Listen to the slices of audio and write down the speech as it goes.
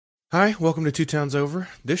Hi, welcome to Two Towns Over.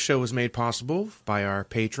 This show was made possible by our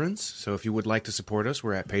patrons, so if you would like to support us,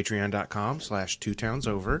 we're at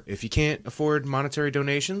patreon.com/twotowns-over. If you can't afford monetary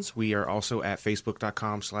donations, we are also at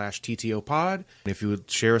facebook.com/ttopod. If you would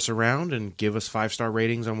share us around and give us 5-star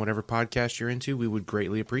ratings on whatever podcast you're into, we would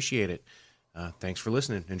greatly appreciate it. Thanks for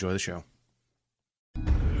listening. Enjoy the show.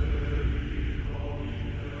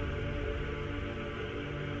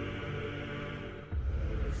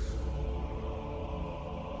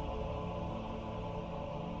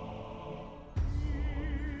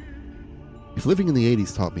 If living in the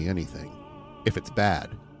 80s taught me anything, if it's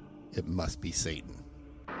bad, it must be Satan.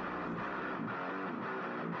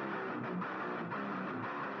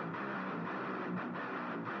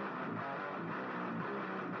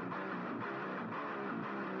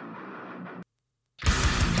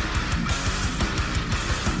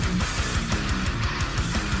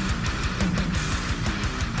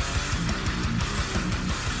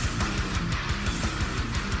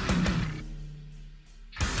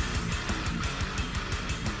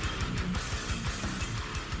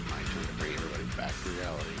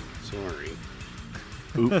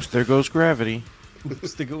 Oops, there goes gravity.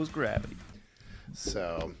 Oops, there goes gravity.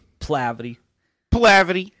 So, Plavity.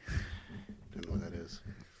 Plavity. don't know what that is.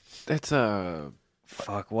 That's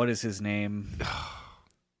Fuck, what is his name?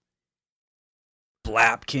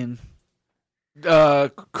 Blapkin.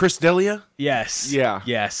 Chris D'Elia? Yes. Yeah.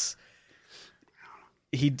 Yes.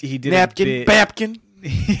 He did Napkin, a bit. Bapkin.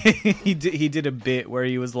 he did a bit where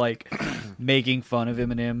he was like making fun of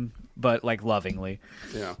Eminem, but like lovingly.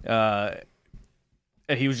 Yeah.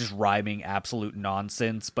 And he was just rhyming absolute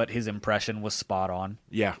nonsense, but his impression was spot on.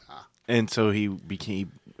 Yeah. And so it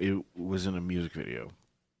was in a music video.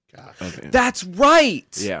 Gosh. That's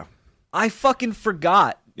right. Yeah. I fucking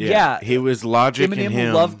forgot. Yeah. He was Logic Eminem and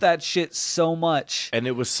him. loved that shit so much. And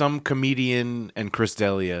it was some comedian and Chris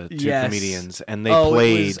D'Elia, two Yes. comedians, and they It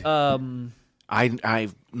played. was, I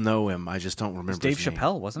know him. I just don't remember. Dave his name.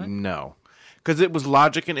 Chappelle, wasn't it? No, because it was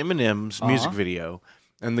Logic and Eminem's music video,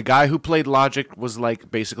 and the guy who played Logic was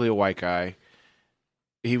like basically a white guy.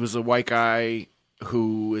 He was a white guy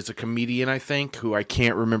who is a comedian, I think, who I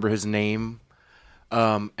can't remember his name.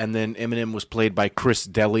 And then Eminem was played by Chris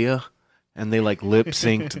D'Elia, and they like lip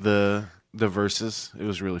synced the verses. It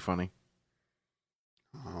was really funny.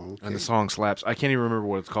 Okay. And the song slaps. I can't even remember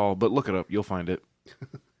what it's called, but look it up. You'll find it.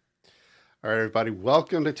 All right, everybody.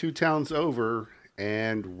 Welcome to Two Towns Over.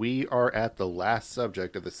 And we are at the last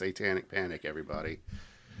subject of the Satanic Panic, everybody.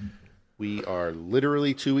 We are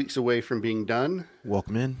literally 2 weeks away from being done.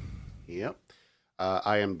 Welcome in. Yep.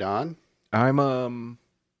 I am Don. I'm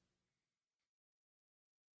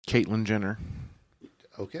Caitlyn Jenner.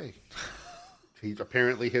 Okay.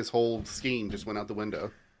 Apparently his whole scheme just went out the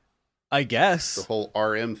window. I guess. The whole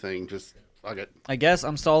RM thing just, fuck it. I guess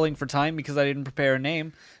I'm stalling for time because I didn't prepare a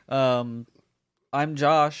name. I'm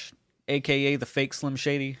Josh, a.k.a. the fake Slim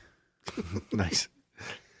Shady. Nice.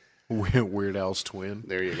 Weird Al's twin.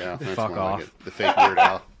 There you go. That's Fuck more off. like it. The fake Weird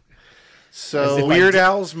Al. So Weird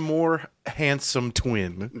Al's more handsome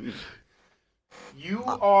twin. You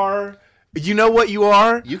are... You know what you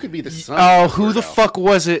are? you could be the son. Oh, of who Weird the Al. fuck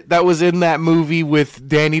was it that was in that movie with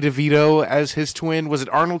Danny DeVito as his twin? Was it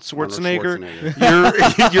Arnold Schwarzenegger?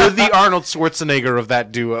 You're the Arnold Schwarzenegger of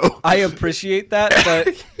that duo. I appreciate that,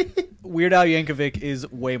 but Weird Al Yankovic is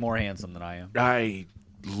way more handsome than I am. I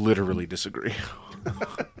literally disagree.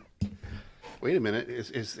 Wait a minute.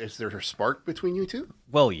 Is there a spark between you two?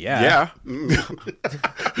 Well, yeah.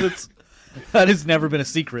 That has never been a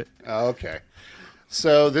secret. Okay.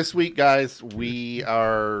 So this week, guys, we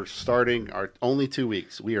are starting our only 2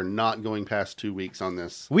 weeks. We are not going past 2 weeks on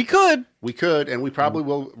this. We could. We could, and we probably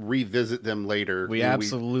will revisit them later. We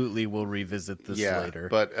absolutely will revisit this later.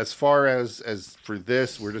 But as far as for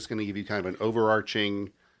this, we're just going to give you kind of an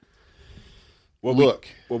overarching look.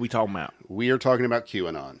 What we talking about? We are talking about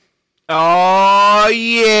QAnon. Oh,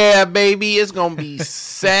 yeah, baby. It's going to be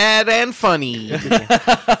sad and funny.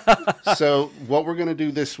 So what we're going to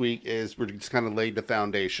do this week is we're just kind of laid the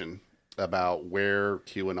foundation about where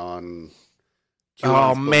QAnon's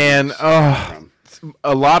Oh, man. beliefs come from.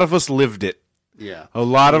 A lot of us lived it. Yeah. A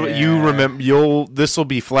lot of you remember. This will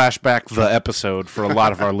be flashback the episode for a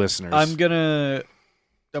lot of our listeners. I'm gonna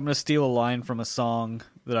steal a line from a song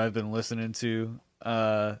that I've been listening to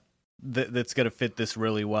that's gonna fit this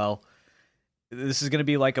really well. This is gonna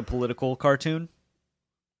be like a political cartoon.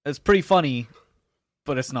 It's pretty funny,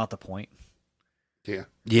 but it's not the point. Yeah.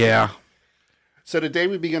 Yeah. So today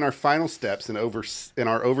we begin our final steps in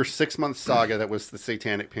our over 6 month saga that was the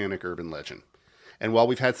Satanic Panic urban legend. And while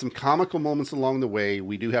we've had some comical moments along the way,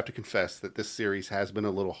 we do have to confess that this series has been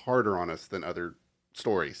a little harder on us than other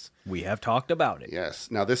stories. We have talked about it. Yes.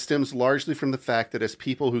 Now, this stems largely from the fact that as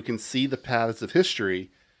people who can see the paths of history,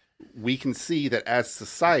 we can see that as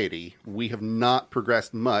society, we have not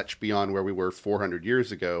progressed much beyond where we were 400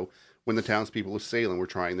 years ago when the townspeople of Salem were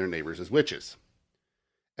trying their neighbors as witches.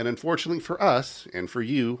 And unfortunately for us, and for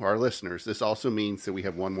you, our listeners, this also means that we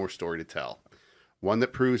have one more story to tell. One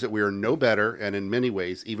that proves that we are no better, and in many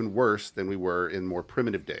ways, even worse than we were in more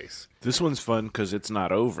primitive days. This one's fun because it's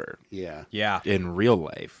not over. Yeah. Yeah. In real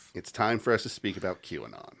life. It's time for us to speak about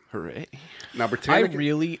QAnon. Hooray. Now,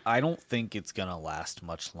 Britannica... I don't think it's going to last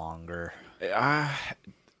much longer.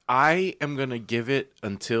 I am going to give it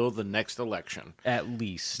until the next election. At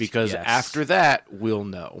least. Because yes. after that, we'll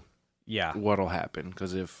know what'll happen.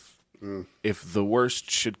 Because if the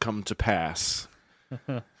worst should come to pass...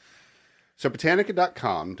 So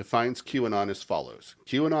Britannica.com defines QAnon as follows.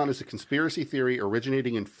 QAnon is a conspiracy theory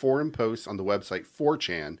originating in forum posts on the website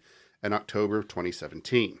 4chan in October of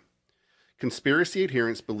 2017. Conspiracy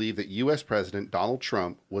adherents believe that U.S. President Donald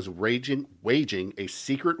Trump was waging a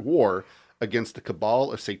secret war against the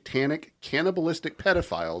cabal of satanic, cannibalistic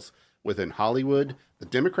pedophiles within Hollywood, the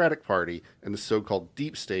Democratic Party, and the so-called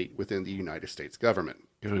deep state within the United States government.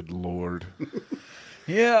 Good Lord.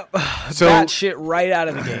 Yeah, so that shit right out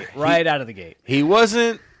of the gate. Out of the gate. He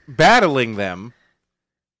wasn't battling them.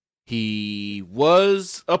 He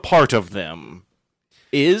was a part of them.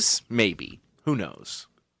 Maybe. Who knows?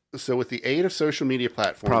 So with the aid of social media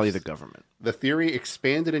platforms... Probably the government. The theory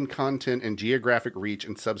expanded in content and geographic reach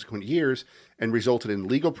in subsequent years and resulted in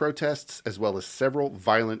legal protests as well as several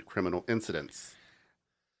violent criminal incidents.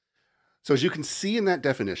 So as you can see in that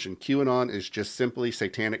definition, QAnon is just simply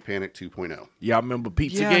Satanic Panic 2.0. Y'all remember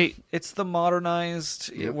Pizzagate? Yeah, it's the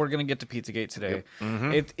modernized... Yep. We're going to get to Pizzagate today. Yep.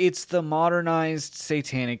 Mm-hmm. It's the modernized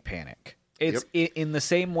Satanic Panic. It's in the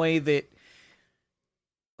same way that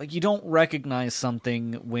like you don't recognize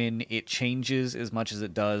something when it changes as much as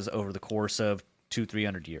it does over the course of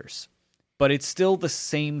 200-300 years. But it's still the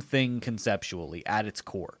same thing conceptually at its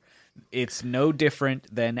core. It's no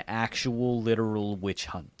different than actual literal witch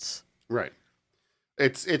hunts. Right.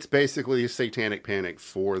 It's basically a Satanic Panic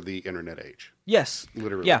for the internet age. Yes.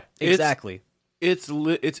 Literally. Yeah, exactly. It's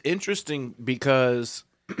interesting because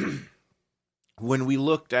when we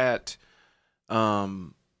looked at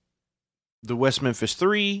the West Memphis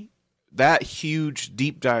 3, that huge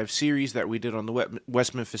deep dive series that we did on the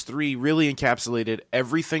West Memphis 3 really encapsulated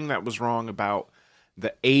everything that was wrong about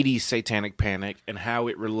the 80s Satanic Panic and how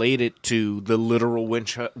it related to the literal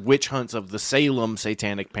witch hunts of the Salem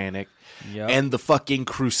Satanic Panic and the fucking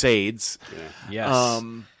Crusades. Yeah. Yes.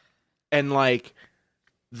 And like,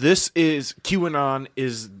 this is QAnon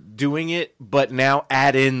is doing it, but now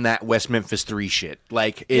add in that West Memphis 3 shit.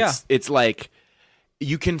 Like, it's like,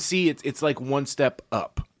 you can see it's like one step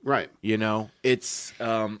up. Right. You know, it's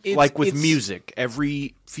like with music.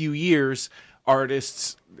 Every few years,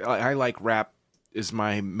 artists, I like rap is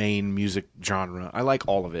my main music genre. I like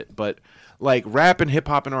all of it, but like rap and hip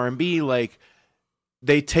hop and R&B, like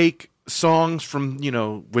they take songs from, you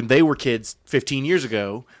know, when they were kids 15 years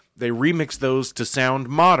ago, they remix those to sound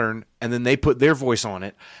modern, and then they put their voice on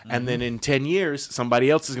it. Mm-hmm. And then in 10 years, somebody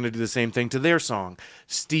else is going to do the same thing to their song.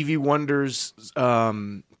 Stevie Wonder's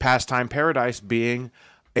Pastime Paradise being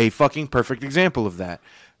a fucking perfect example of that.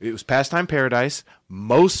 It was Pastime Paradise.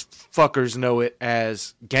 Most fuckers know it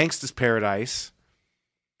as Gangsta's Paradise.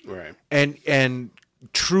 Right. And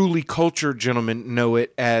truly cultured gentlemen know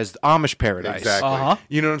it as Amish Paradise. Exactly. Uh-huh.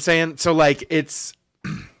 You know what I'm saying? So like it's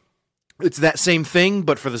that same thing,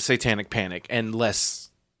 but for the Satanic Panic and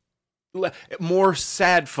more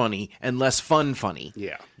sad funny and less fun funny.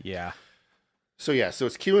 Yeah. Yeah. So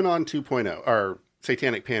it's QAnon 2.0 or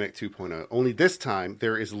Satanic Panic 2.0. Only this time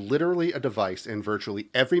there is literally a device in virtually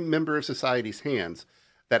every member of society's hands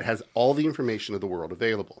that has all the information of the world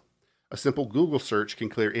available. A simple Google search can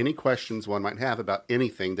clear any questions one might have about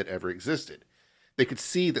anything that ever existed. They could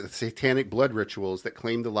see that the satanic blood rituals that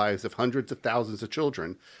claimed the lives of hundreds of thousands of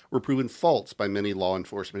children were proven false by many law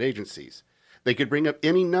enforcement agencies. They could bring up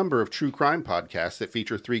any number of true crime podcasts that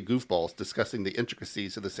feature three goofballs discussing the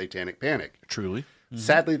intricacies of the Satanic Panic. Truly. Mm-hmm.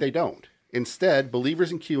 Sadly, they don't. Instead,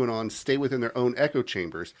 believers in QAnon stay within their own echo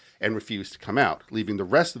chambers and refuse to come out, leaving the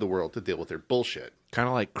rest of the world to deal with their bullshit. Kind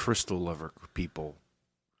of like crystal lover people,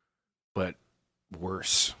 but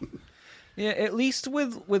worse. Yeah, at least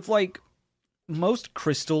with like most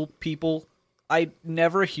crystal people, I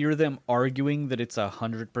never hear them arguing that it's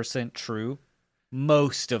 100% true.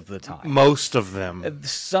 Most of the time. Most of them.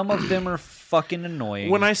 Some of them are fucking annoying.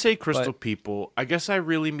 When I say crystal people, I guess I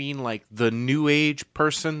really mean like the new age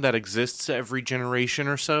person that exists every generation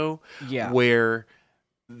or so. Yeah. Where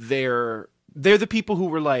they're they're the people who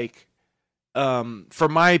were like, for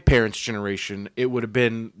my parents' generation, it would have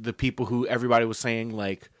been the people who everybody was saying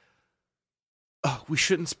like, oh, we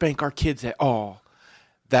shouldn't spank our kids at all.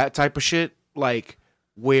 That type of shit, like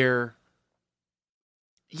where,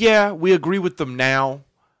 yeah, we agree with them now,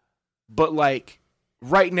 but like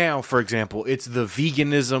right now, for example, it's the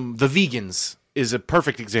veganism. The vegans is a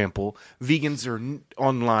perfect example. Vegans are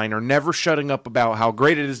online are never shutting up about how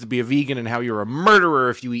great it is to be a vegan and how you're a murderer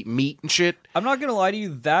if you eat meat and shit. I'm not gonna lie to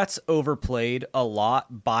you, that's overplayed a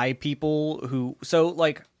lot by people who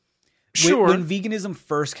Sure. When veganism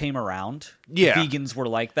first came around, Yeah. vegans were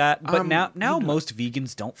like that. But now most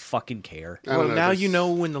vegans don't fucking care. Well, now you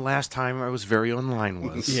know when the last time I was very online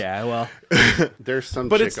was. Yeah, well, There's some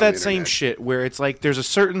But chick it's on the that same internet. shit where it's like there's a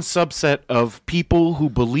certain subset of people who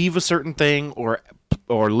believe a certain thing or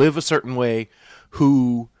live a certain way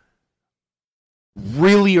who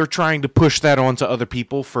really are trying to push that onto other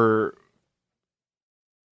people for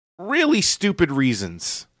really stupid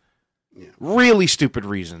reasons. Yeah. Really stupid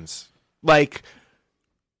reasons. Like,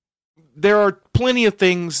 there are plenty of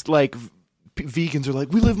things like vegans are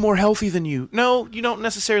like, we live more healthy than you. No, you don't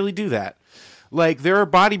necessarily do that. Like, there are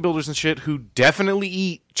bodybuilders and shit who definitely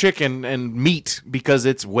eat chicken and meat because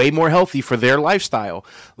it's way more healthy for their lifestyle.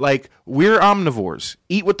 Like, we're omnivores.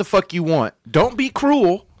 Eat what the fuck you want. Don't be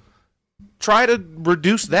cruel. Try to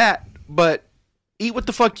reduce that, but eat what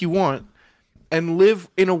the fuck you want and live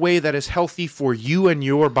in a way that is healthy for you and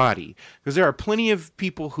your body. Because there are plenty of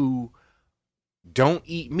people who don't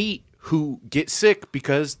eat meat who get sick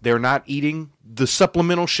because they're not eating the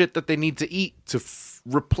supplemental shit that they need to eat to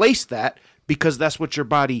replace that, because that's what your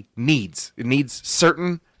body needs. It needs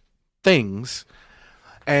certain things.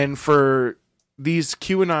 And for these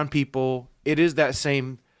QAnon people, it is that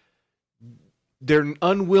same. They're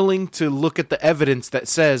unwilling to look at the evidence that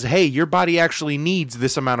says, hey, your body actually needs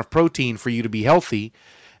this amount of protein for you to be healthy.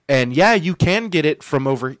 And yeah, you can get it from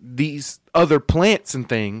over these other plants and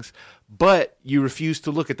things, but you refuse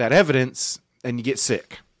to look at that evidence and you get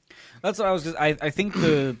sick. that's what I was. I think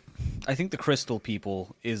the crystal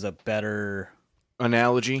people is a better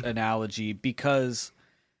Analogy. because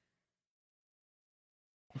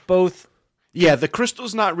both. Yeah, the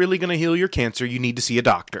crystal's not really going to heal your cancer. You need to see a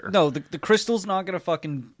doctor. No, the crystal's not gonna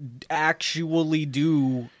fucking actually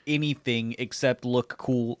do anything except look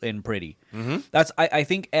cool and pretty. Mm-hmm. I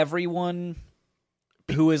think everyone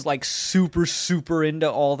who is like super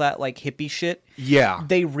into all that like hippie shit, Yeah.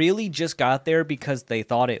 they really just got there because they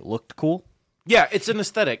thought it looked cool. Yeah, it's an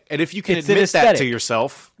aesthetic. And if you can It's an admit that to aesthetic.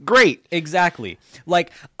 yourself, great. Exactly.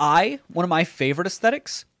 Like one of my favorite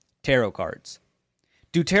aesthetics, tarot cards.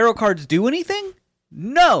 Do tarot cards do anything?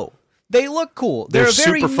 No. They look cool. They're a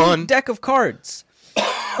very super fun. neat deck of cards.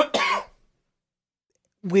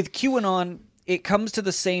 With QAnon, it comes to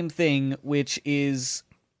the same thing, which is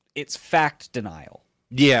it's fact denial.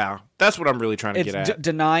 Yeah, that's what I'm really trying to It's get at.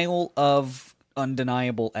 denial of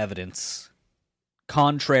undeniable evidence,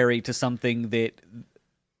 contrary to something that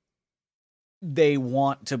they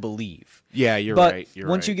want to believe. Yeah, you're But right. You're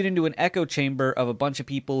once right. you get into an echo chamber of a bunch of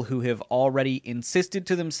people who have already insisted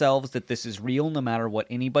to themselves that this is real no matter what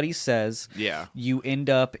anybody says, Yeah. you end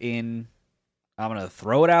up in, I'm going to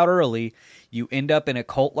throw it out early, you end up in a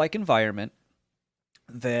cult-like environment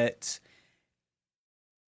that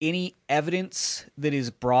any evidence that is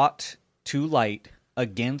brought to light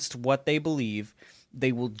against what they believe,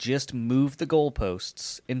 they will just move the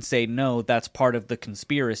goalposts and say, no, that's part of the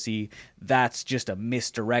conspiracy. That's just a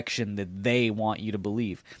misdirection that they want you to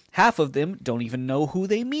believe. Half of them don't even know who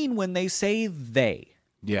they mean when they say they.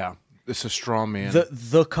 Yeah. It's a straw man.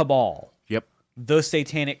 The cabal. Yep. The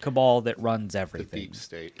satanic cabal that runs everything. Deep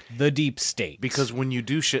state. The deep state. Because when you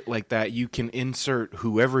do shit like that, you can insert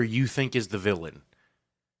whoever you think is the villain,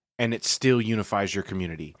 and it still unifies your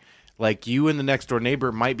community. Like, you and the next door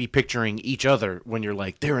neighbor might be picturing each other when you're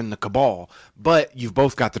like, they're in the cabal, but you've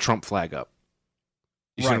both got the Trump flag up.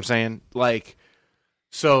 You see what I'm Right. saying? Like,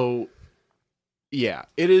 so, yeah,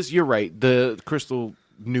 it is. You're right. The crystal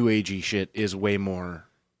new agey shit is way more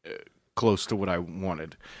close to what I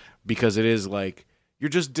wanted, because it is like, you're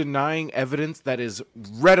just denying evidence that is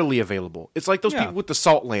readily available. It's like those Yeah. people with the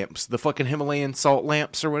salt lamps, the fucking Himalayan salt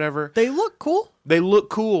lamps or whatever. They look cool. They look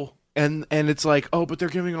cool. And it's like, oh, but they're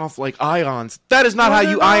giving off like ions. That is not No, how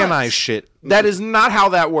they're you not. ionize shit. That is not how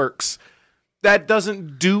that works. That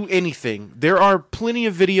doesn't do anything. There are plenty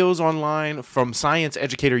of videos online from science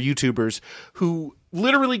educator YouTubers who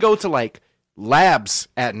literally go to like labs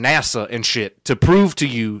at NASA and shit to prove to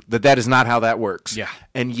you that that is not how that works. Yeah.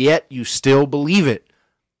 And yet you still believe it.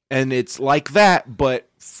 And it's like that, but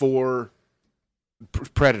for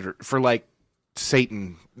predator, for like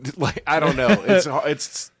Satan Like, I don't know.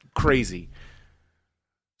 It's crazy.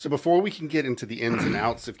 So before we can get into the ins and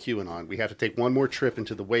outs of QAnon, we have to take one more trip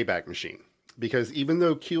into the Wayback Machine. Because even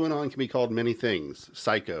though QAnon can be called many things,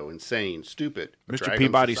 psycho, insane, stupid, Mr.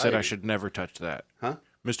 Peabody said I should never touch that. Huh?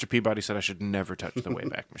 Mr. Peabody said I should never touch the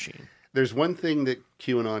Wayback Machine. There's one thing that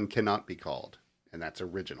QAnon cannot be called, and that's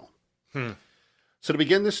original. So to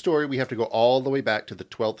begin this story, we have to go all the way back to the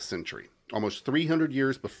 12th century, almost 300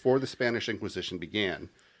 years before the Spanish Inquisition began,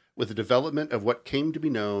 with the development of what came to be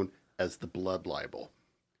known as the blood libel.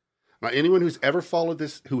 Now, anyone who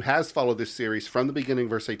has followed this series from the beginning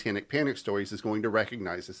of our Satanic Panic stories is going to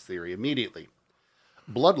recognize this theory immediately.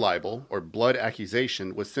 Blood libel, or blood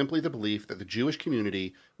accusation, was simply the belief that the Jewish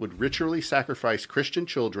community would ritually sacrifice Christian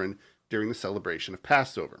children during the celebration of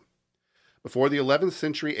Passover. Before the 11th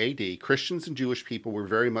century AD, Christians and Jewish people were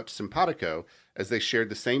very much simpatico, as they shared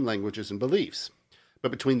the same languages and beliefs. But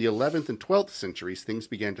between the 11th and 12th centuries, things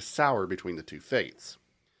began to sour between the two faiths.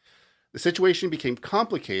 The situation became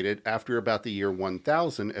complicated after about the year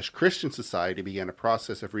 1000 as Christian society began a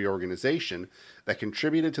process of reorganization that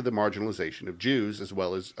contributed to the marginalization of Jews as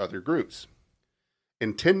well as other groups. In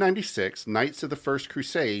 1096, Knights of the First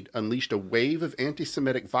Crusade unleashed a wave of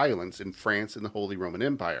anti-Semitic violence in France and the Holy Roman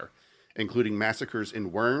Empire, including massacres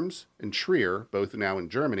in Worms and Trier, both now in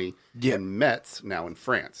Germany, and Metz, now in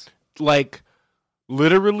France. Like,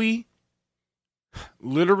 literally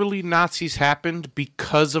Nazis happened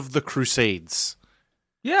because of the Crusades.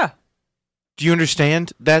 Yeah. Do you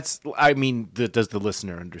understand? Does the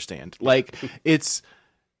listener understand? Like, it's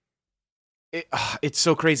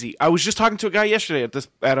so crazy. I was just talking to a guy yesterday at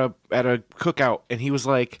a cookout, and he was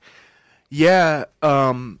like, "Yeah,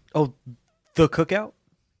 the cookout?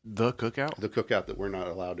 The cookout? The cookout that we're not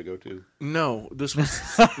allowed to go to? No, this was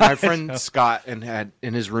my friend Scott and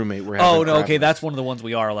his roommate were having okay, that's one of the ones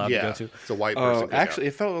we are allowed to go to. It's a white person cookout. Actually,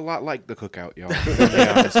 it felt a lot like the cookout, y'all. To be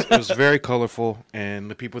honest. It was very colorful, and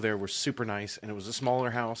the people there were super nice, and it was a smaller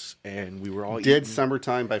house, and we were all Did eating.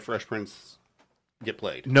 Summertime by Fresh Prince get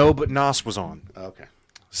played? No, but Nas was on. Okay.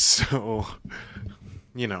 So,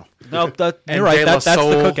 you know. No, you're right. That's the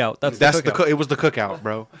cookout. That's the cookout. It was the cookout,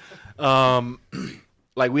 bro.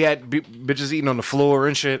 Like, we had bitches eating on the floor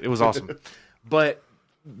and shit. It was awesome. But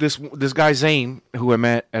this guy Zane, who I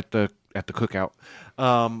met at the cookout,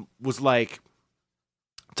 was like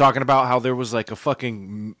talking about how there was like a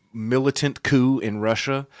fucking militant coup in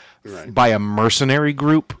Russia by a mercenary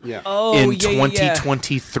group in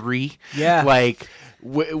 2023. Yeah. Like,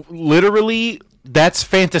 literally, that's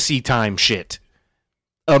fantasy time shit.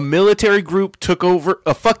 A military group took over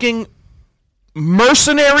a fucking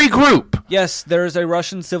mercenary group. Yes, there's a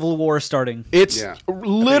Russian civil war starting. It's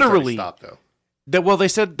literally stopped, though. They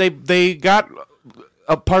said they got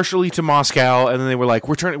partially to Moscow, and then they were like,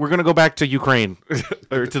 we're going to go back to Ukraine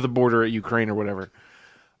or to the border at Ukraine or whatever.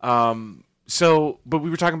 But we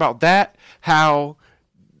were talking about that, how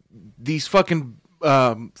these fucking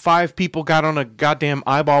 5 people got on a goddamn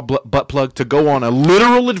eyeball butt plug to go on a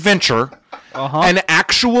literal adventure. An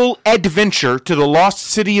actual adventure to the lost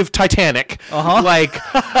city of Titanic. Like,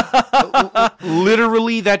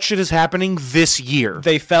 literally, that shit is happening this year.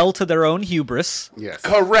 They fell to their own hubris. Yes.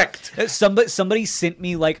 Correct. Somebody sent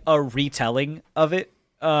me like a retelling of it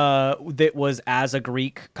that was as a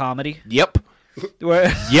Greek comedy. Yep.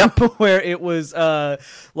 Where it was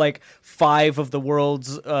like 5 of the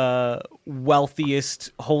world's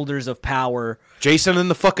wealthiest holders of power. Jason and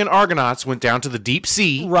the fucking Argonauts went down to the deep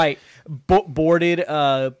sea. Right. Boarded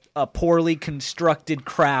a poorly constructed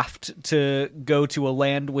craft to go to a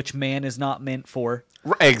land which man is not meant for.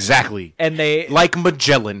 Exactly. And they... Like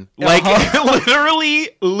Magellan. Like,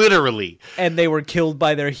 literally. And they were killed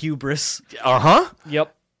by their hubris.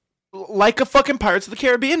 Yep. Like a fucking Pirates of the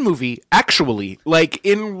Caribbean movie, actually. Like,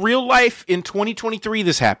 in real life, in 2023,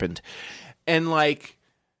 this happened. And, like...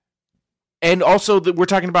 And also, we're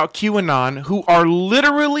talking about QAnon, who are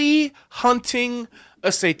literally hunting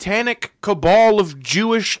a satanic cabal of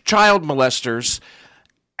Jewish child molesters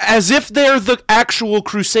as if they're the actual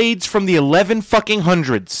Crusades from the 11 fucking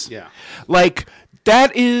hundreds. Yeah. Like,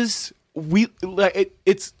 that is...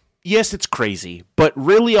 It's crazy, but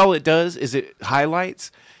really all it does is it highlights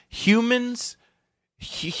human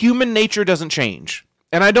nature doesn't change.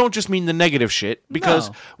 And I don't just mean the negative shit, because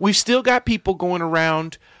we've still got people going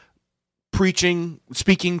around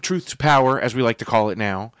speaking truth to power, as we like to call it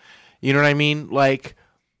now. You know what I mean? Like,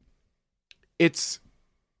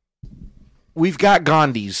 we've got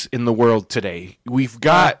Gandhis in the world today. We've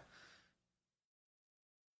got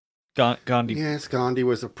Gandhi. Yes, Gandhi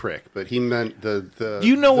was a prick, but he meant the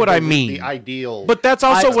You know what I mean. The ideal. But that's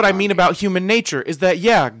also what I mean Gandhi. about human nature is that,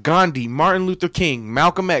 yeah, Gandhi, Martin Luther King,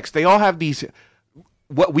 Malcolm X, they all have these,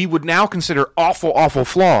 what we would now consider awful, awful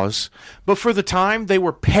flaws. But for the time, they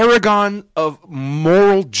were paragon of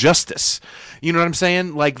moral justice. You know what I'm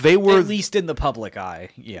saying? Like, they were... At least in the public eye,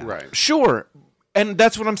 yeah. Right. Sure. And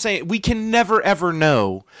that's what I'm saying. We can never, ever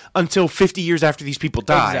know until 50 years after these people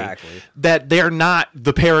die Exactly. that they're not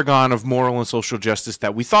the paragon of moral and social justice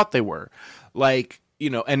that we thought they were. Like, you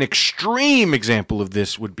know, an extreme example of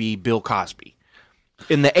this would be Bill Cosby.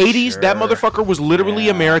 In the 80s, that Sure. motherfucker was literally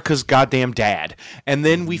Yeah. America's goddamn dad. And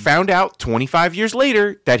then we found out 25 years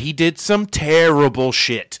later that he did some terrible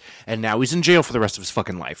shit. And now he's in jail for the rest of his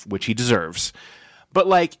fucking life, which he deserves. But,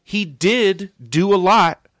 like, he did do a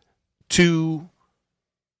lot to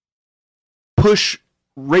push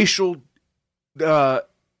racial, oh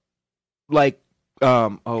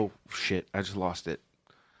shit, I just lost it.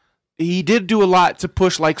 He did do a lot to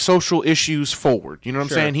push, like, social issues forward. You know what I'm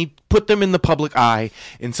Sure. saying? He put them in the public eye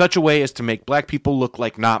in such a way as to make black people look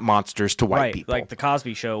like not monsters to white Right. people. Like the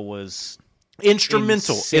Cosby Show was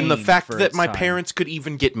Instrumental in the insane fact for that its my time. parents could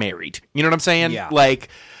even get married. You know what I'm saying? Yeah. Like,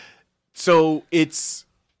 so it's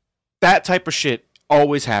that type of shit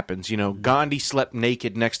always happens. You know, Gandhi slept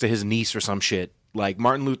naked next to his niece or some shit. Like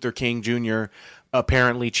Martin Luther King Jr.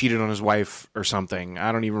 apparently cheated on his wife or something.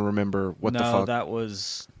 I don't even remember what the fuck. that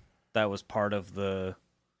was part of the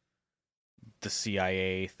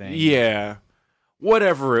CIA thing. Yeah.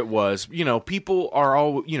 Whatever it was. You know, people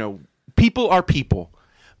are people.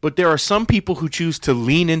 But there are some people who choose to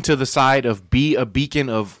lean into the side of be a beacon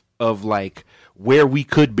of like where we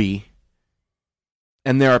could be.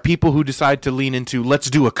 And there are people who decide to lean into let's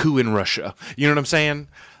do a coup in Russia. You know what I'm saying?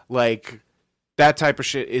 Like that type of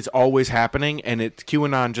shit is always happening, and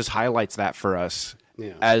QAnon just highlights that for us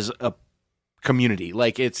as a community.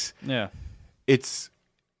 Like it's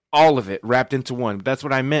all of it wrapped into one. That's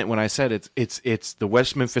what I meant when I said it's the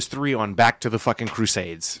West Memphis 3 on Back to the fucking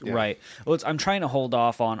Crusades. Yeah. Right. Well, I'm trying to hold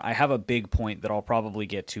off on. I have a big point that I'll probably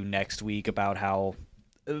get to next week about how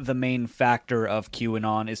the main factor of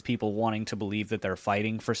QAnon is people wanting to believe that they're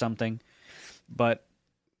fighting for something. But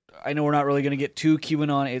I know we're not really going to get to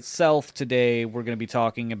QAnon itself today. We're going to be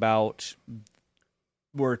talking about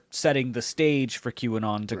we're setting the stage for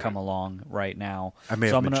QAnon to come along right now. I may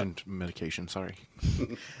have mentioned medication, sorry.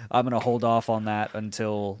 I'm going to hold off on that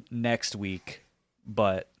until next week,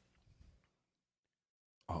 but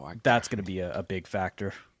that's going to be a big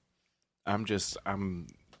factor. I'm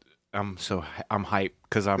hyped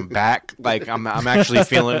because I'm back. Like I'm actually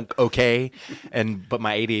feeling okay, but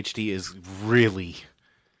my ADHD is really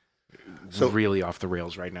off the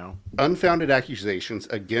rails right now. Unfounded accusations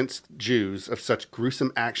against Jews of such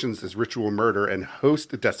gruesome actions as ritual murder and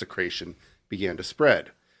host desecration began to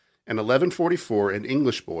spread. In 1144, an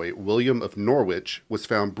English boy, William of Norwich, was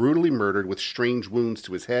found brutally murdered with strange wounds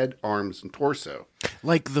to his head, arms, and torso.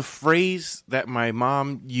 Like the phrase that my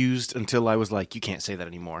mom used until I was like, you can't say that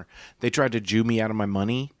anymore. They tried to Jew me out of my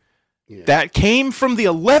money. Yeah. That came from the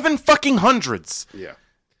 11 fucking hundreds. Yeah.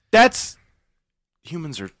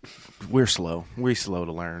 We're slow. We're slow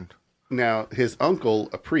to learn. Now, his uncle,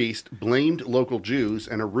 a priest, blamed local Jews,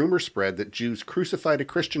 and a rumor spread that Jews crucified a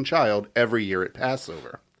Christian child every year at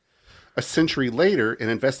Passover. A century later, an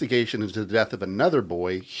investigation into the death of another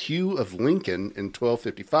boy, Hugh of Lincoln, in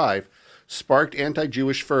 1255, sparked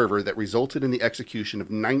anti-Jewish fervor that resulted in the execution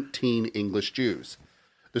of 19 English Jews.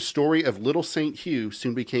 The story of Little Saint Hugh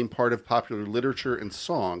soon became part of popular literature and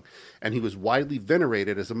song, and he was widely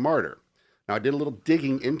venerated as a martyr. Now, I did a little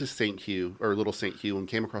digging into St. Hugh, or Little St. Hugh, and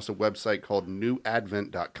came across a website called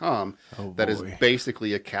newadvent.com that is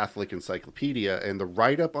basically a Catholic encyclopedia, and the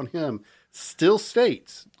write-up on him still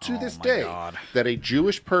states, to this day, that a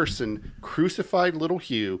Jewish person crucified little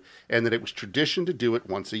Hugh, and that it was tradition to do it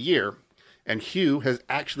once a year, and Hugh has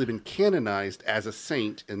actually been canonized as a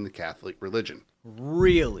saint in the Catholic religion.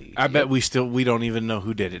 Really? I bet we don't even know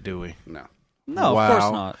who did it, do we? No. No, Wow. of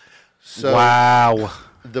course not. So, wow.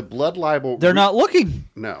 the blood libel... They're not looking.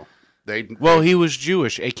 No. He was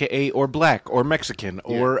Jewish, a.k.a. or black, or Mexican,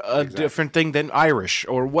 or a different thing than Irish,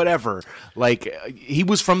 or whatever. Like, he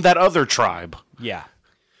was from that other tribe. Yeah.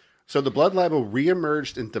 So the blood libel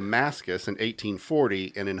reemerged in Damascus in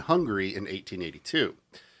 1840 and in Hungary in 1882.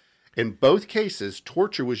 In both cases,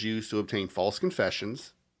 torture was used to obtain false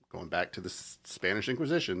confessions, going back to the Spanish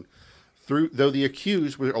Inquisition, though the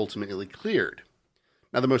accused were ultimately cleared.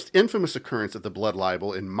 Now, the most infamous occurrence of the blood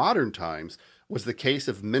libel in modern times was the case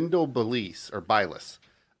of Mendel Bilis,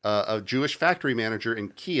 a Jewish factory manager in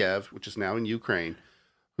Kiev, which is now in Ukraine,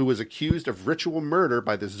 who was accused of ritual murder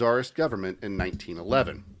by the Tsarist government in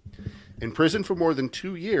 1911. In prison for more than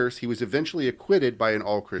 2 years, he was eventually acquitted by an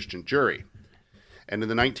all-Christian jury. And in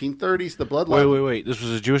the 1930s, the blood libel... Wait. This was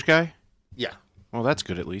a Jewish guy? Yeah. Well, that's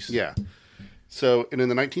good at least. Yeah. So, and in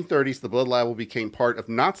the 1930s, the blood libel became part of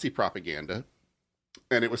Nazi propaganda,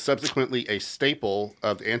 and it was subsequently a staple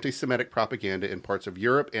of anti-Semitic propaganda in parts of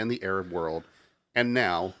Europe and the Arab world, and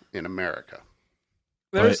now in America.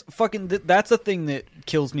 There's that's the thing that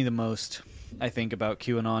kills me the most, I think, about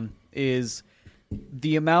QAnon, is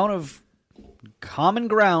the amount of common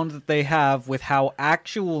ground that they have with how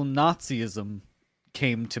actual Nazism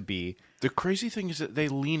came to be. The crazy thing is that they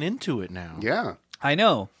lean into it now. Yeah. I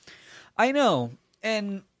know.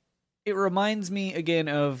 And it reminds me again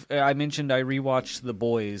of, I mentioned I rewatched The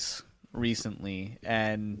Boys recently,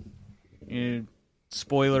 and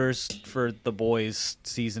spoilers for The Boys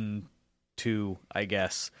season 2, I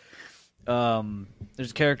guess. There's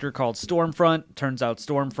a character called Stormfront. Turns out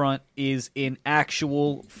Stormfront is in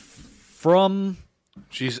actual from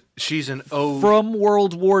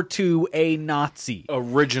World War II, a Nazi.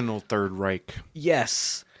 Original Third Reich.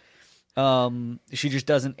 Yes. She just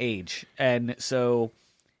doesn't age. And so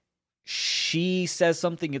she says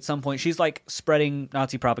something at some point. She's like spreading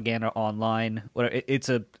Nazi propaganda online. It's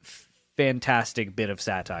a fantastic bit of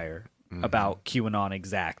satire about QAnon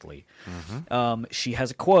exactly. She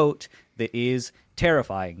has a quote that is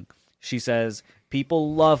terrifying. She says,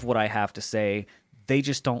 "People love what I have to say. They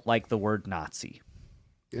just don't like the word Nazi."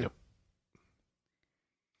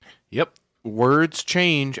 Yep. Words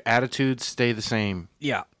change, attitudes stay the same.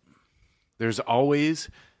 Yeah. There's always,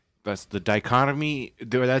 that's the dichotomy,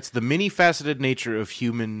 that's the many-faceted nature of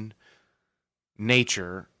human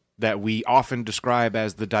nature that we often describe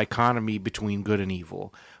as the dichotomy between good and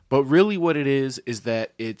evil. But really what it is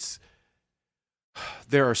that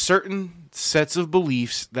there are certain sets of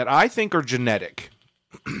beliefs that I think are genetic,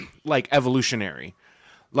 like evolutionary,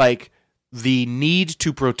 like the need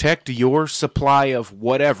to protect your supply of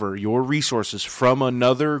whatever, your resources, from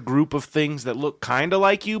another group of things that look kind of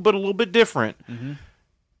like you but a little bit different.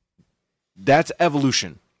 That's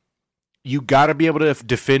evolution. You got to be able to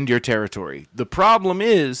defend your territory. The problem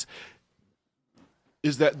is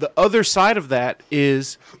that the other side of that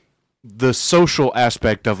is the social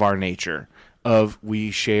aspect of our nature, of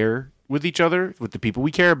we share with each other, with the people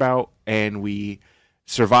we care about, and we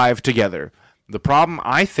survive together. The problem,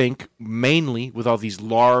 I think, mainly with all these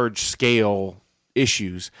large-scale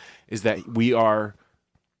issues is that we are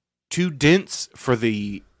too dense for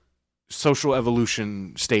the social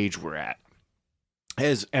evolution stage we're at.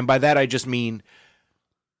 And by that, I just mean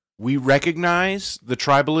we recognize the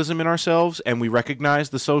tribalism in ourselves, and we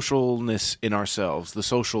recognize the socialness in ourselves. The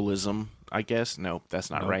socialism, I guess. No, that's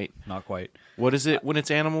not right. Not quite. What is it when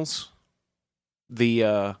it's animals?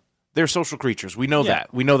 They're social creatures. We know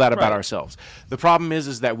that. We know that about ourselves. The problem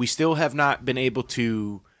is that we still have not been able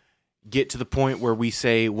to get to the point where we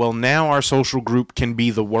say, well, now our social group can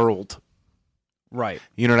be the world. Right.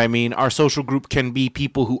 You know what I mean? Our social group can be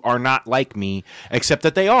people who are not like me, except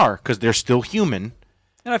that they are, because they're still human.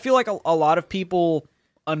 And I feel like a lot of people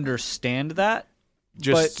understand that,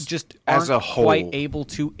 but just aren't as a whole, quite able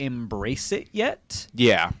to embrace it yet.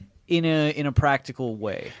 Yeah. In a practical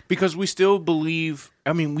way. Because we still believe,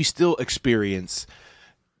 we still experience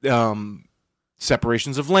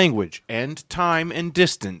separations of language and time and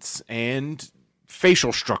distance and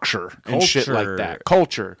facial structure and shit like that.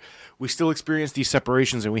 Culture. We still experience these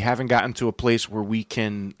separations, and we haven't gotten to a place where we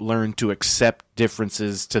can learn to accept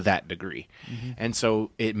differences to that degree. And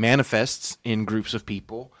so it manifests in groups of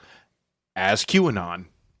people as QAnon.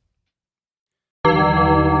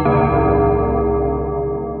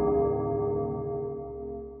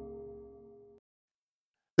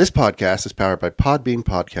 This podcast is powered by Podbean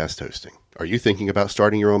Podcast Hosting. Are you thinking about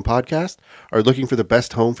starting your own podcast? Or looking for the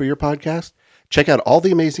best home for your podcast? Check out all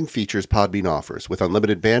the amazing features Podbean offers with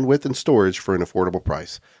unlimited bandwidth and storage for an affordable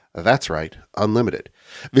price. That's right, unlimited.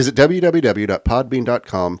 Visit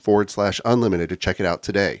www.podbean.com/unlimited to check it out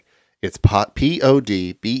today. It's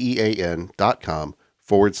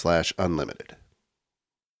podbean.com/unlimited.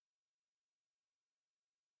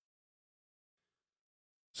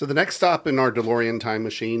 So the next stop in our DeLorean time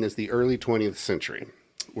machine is the early 20th century,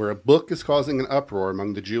 where a book is causing an uproar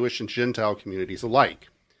among the Jewish and Gentile communities alike.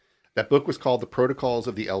 That book was called The Protocols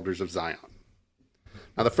of the Elders of Zion.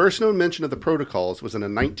 Now, the first known mention of the Protocols was in a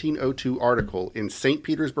 1902 article in St.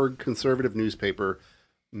 Petersburg conservative newspaper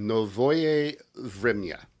Novoye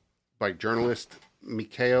Vremya by journalist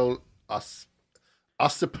Mikhail Osipovich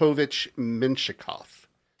Menshikov.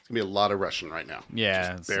 It's going to be a lot of Russian right now.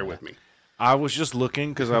 Yeah. Just bear with me. I was just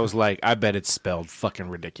looking because I was like, I bet it's spelled fucking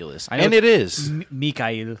ridiculous. I know And it is.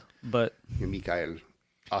 Mikhail, but Mikhail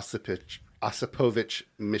Osipovich Osapovich.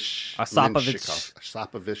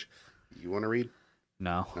 You want to read?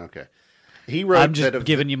 no. Okay. He wrote I'm just that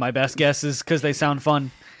giving you my best guesses because they sound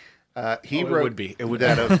fun. He it wrote would be. It would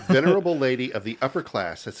that a venerable lady of the upper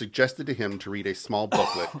class had suggested to him to read a small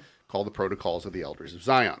booklet called The Protocols of the Elders of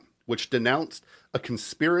Zion, which denounced a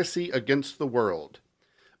conspiracy against the world.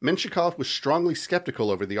 Menshikov was strongly skeptical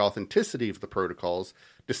over the authenticity of the protocols,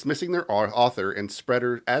 dismissing their author and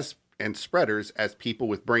spreaders as people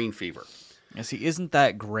with brain fever. Yeah, see, isn't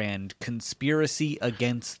that grand? Conspiracy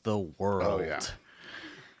against the world. Oh, yeah.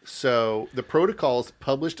 So the protocols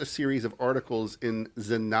published a series of articles in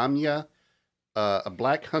Znamya,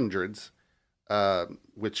 Black Hundreds,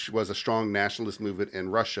 which was a strong nationalist movement in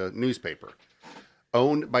Russia newspaper,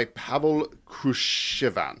 owned by Pavel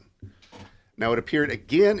Khrushchevan. Now, it appeared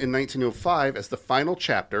again in 1905 as the final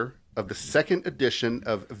chapter of the second edition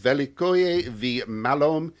of Velikoye v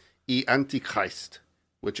Malom I Antichrist,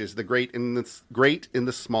 which is the Great in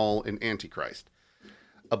the Small in Antichrist,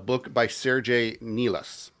 a book by Sergei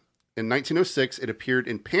Nilas. In 1906, it appeared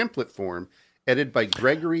in pamphlet form, edited by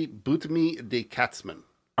Gregory Butmi de Katzman.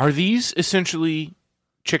 Are these essentially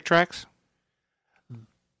chick tracks?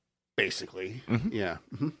 Basically, yeah.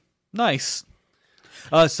 Mm-hmm. Nice.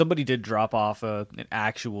 Somebody did drop off an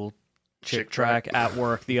actual chick track at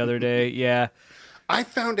work the other day. Yeah. I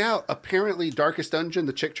found out apparently Darkest Dungeon,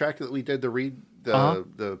 the chick track that we did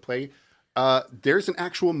the play, there's an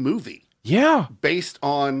actual movie. Yeah. Based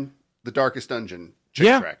on the Darkest Dungeon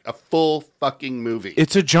chick track. A full fucking movie.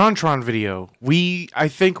 It's a JonTron video.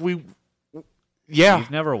 Yeah.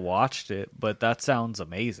 We've never watched it, but that sounds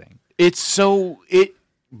amazing.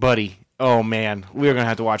 Buddy. Oh man, we're gonna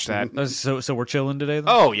have to watch that. So we're chilling today, then?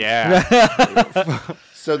 Oh yeah.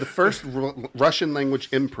 So the first Russian language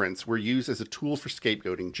imprints were used as a tool for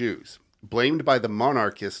scapegoating Jews, blamed by the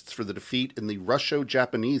monarchists for the defeat in the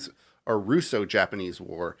Russo-Japanese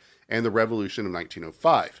War and the Revolution of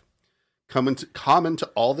 1905. Common to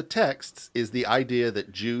all the texts is the idea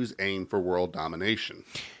that Jews aim for world domination.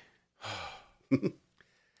 And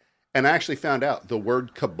I actually found out the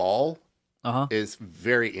word cabal is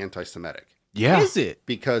very anti-Semitic. Yeah. Is it?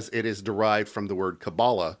 Because it is derived from the word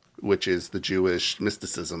Kabbalah, which is the Jewish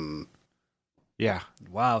mysticism. Yeah.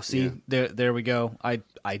 Wow. See, there we go. I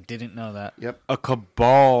didn't know that. Yep. A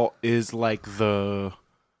cabal is like the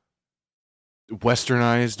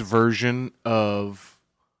westernized version of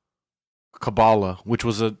Kabbalah, which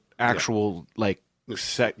was an actual mystic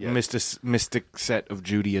set of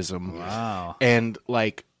Judaism. Wow. And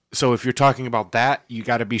like, so if you're talking about that, you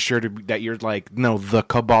got to be sure that you're like, no, the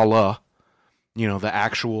Kabbalah, the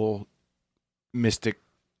actual mystic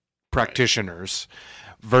practitioners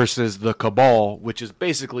versus the cabal, which is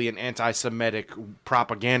basically an anti-Semitic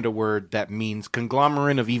propaganda word that means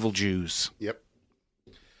conglomerate of evil Jews. Yep.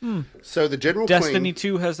 So the general Destiny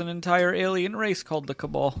claim... 2 has an entire alien race called the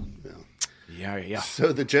Cabal. Yeah.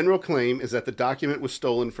 So the general claim is that the document was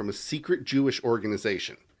stolen from a secret Jewish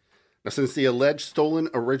organization. Now, since the alleged stolen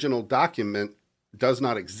original document does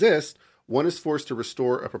not exist, one is forced to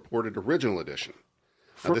restore a purported original edition.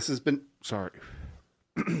 Now, this has been... Sorry.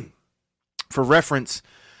 For reference,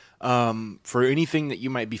 for anything that you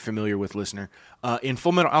might be familiar with, listener, in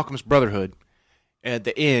Full Metal Alchemist Brotherhood, at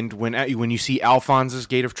the end, when you see Alphonse's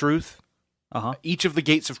Gate of Truth, each of the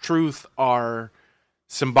Gates of Truth are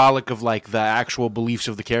symbolic of like the actual beliefs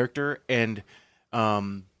of the character, and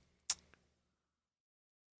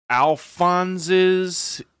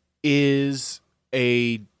Alphonse's is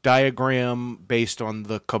a diagram based on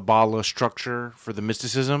the Kabbalah structure for the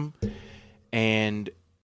mysticism, and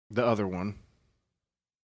the other one,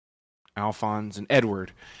 Alphonse and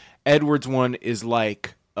Edward's one is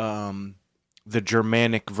like the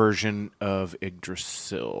Germanic version of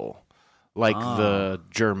Yggdrasil, like the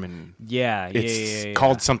German. Yeah, it's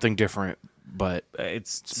called something different, but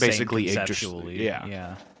it's basically Yggdrasil.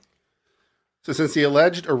 Yeah. So since the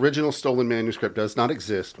alleged original stolen manuscript does not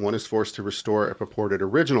exist, one is forced to restore a purported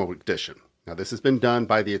original edition. Now, this has been done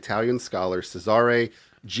by the Italian scholar Cesare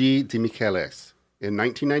G. De Michelis in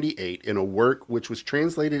 1998 in a work which was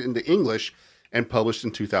translated into English and published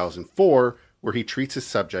in 2004, where he treats his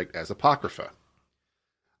subject as Apocrypha.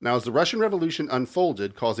 Now, as the Russian Revolution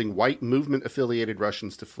unfolded, causing white movement-affiliated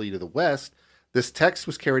Russians to flee to the West, this text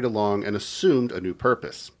was carried along and assumed a new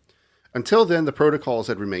purpose. Until then, the protocols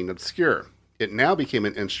had remained obscure. It now became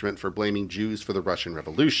an instrument for blaming Jews for the Russian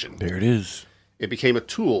Revolution. There it is. It became a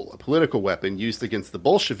tool, a political weapon used against the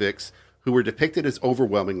Bolsheviks, who were depicted as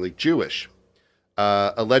overwhelmingly Jewish.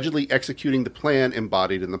 allegedly executing the plan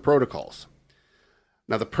embodied in the protocols.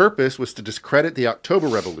 Now, the purpose was to discredit the October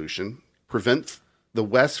Revolution, prevent the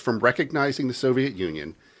West from recognizing the Soviet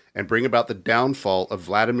Union, and bring about the downfall of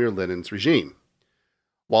Vladimir Lenin's regime.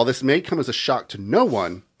 While this may come as a shock to no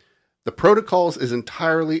one, the Protocols is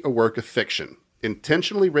entirely a work of fiction,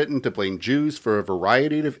 intentionally written to blame Jews for a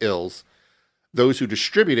variety of ills. Those who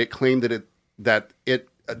distribute it claim that it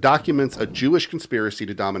documents a Jewish conspiracy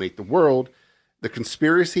to dominate the world. The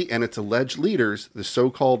conspiracy and its alleged leaders, the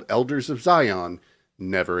so-called Elders of Zion,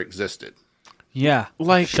 never existed. Yeah,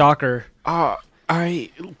 Like- shocker.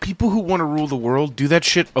 People who want to rule the world do that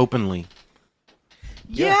shit openly.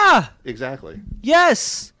 Yeah. Exactly.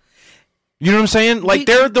 Yes. You know what I'm saying? Like,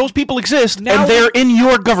 those people exist, Now and they're in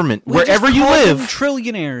your government, We just wherever you called them live.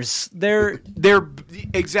 trillionaires. They're They're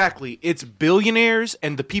exactly. It's billionaires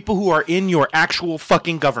and the people who are in your actual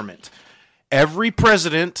fucking government. Every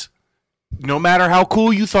president, no matter how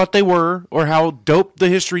cool you thought they were or how dope the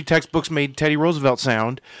history textbooks made Teddy Roosevelt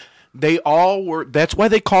sound, they all were. That's why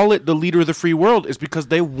they call it the leader of the free world, is because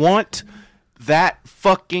they want that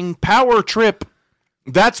fucking power trip.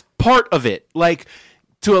 That's part of it. Like,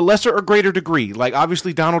 to a lesser or greater degree. Like,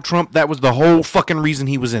 obviously Donald Trump, that was the whole fucking reason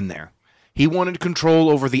he was in there. He wanted control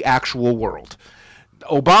over the actual world.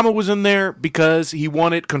 Obama was in there because he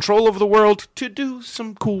wanted control over the world to do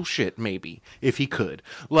some cool shit, maybe, if he could.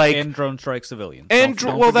 Like, and drone strike civilians. and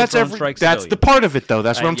Don't well, forget that's drone every. strike That's the civilians. part of it, though.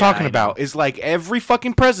 That's what I'm Yeah, talking I about. know. Is like every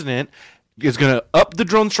fucking president is gonna up the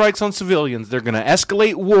drone strikes on civilians. They're gonna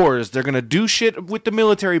escalate wars. They're gonna do shit with the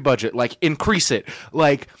military budget, like increase it,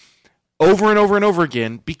 like over and over and over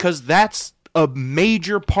again, because that's a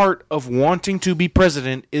major part of wanting to be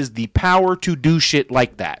president, is the power to do shit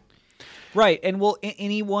like that. Right, and well,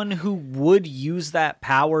 anyone who would use that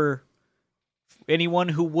power, anyone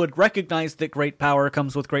who would recognize that great power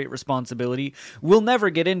comes with great responsibility, will never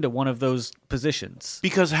get into one of those positions.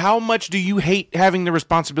 Because how much do you hate having the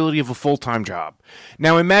responsibility of a full-time job?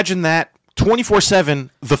 Now imagine that 24/7,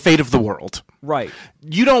 the fate of the world. Right.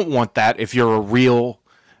 You don't want that if you're a real,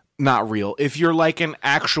 not real, if you're like an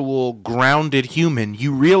actual grounded human.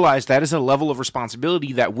 You realize that is a level of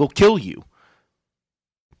responsibility that will kill you.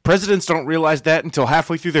 Presidents don't realize that until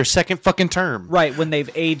halfway through their second fucking term. Right, when they've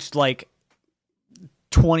aged like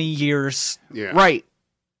 20 years. Yeah. Right.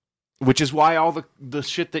 Which is why all the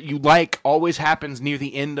shit that you like always happens near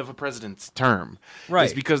the end of a president's term. Right.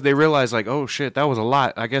 It's because they realize, like, oh shit, that was a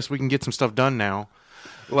lot. I guess we can get some stuff done now.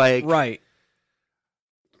 Like, Right.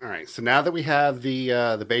 All right. So now that we have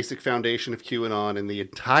the basic foundation of QAnon and the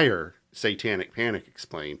entire Satanic Panic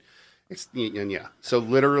explained, yeah. So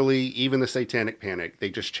literally, even the Satanic Panic, they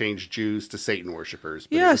just changed Jews to Satan worshippers.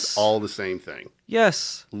 But It was Yes. all the same thing.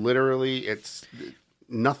 Yes. Literally, it's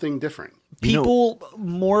nothing different. People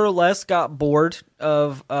more or less got bored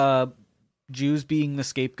of Jews being the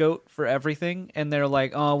scapegoat for everything, and they're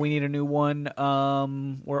like, "Oh, we need a new one.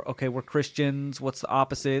 We're Christians. What's the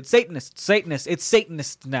opposite? Satanists. It's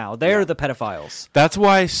Satanists now. They're the pedophiles." that's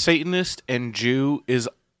why Satanist and Jew is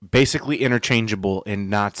basically interchangeable in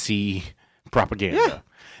Nazi propaganda. Yeah.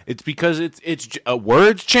 It's because it's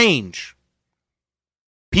words change.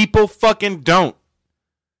 People fucking don't.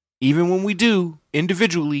 Even when we do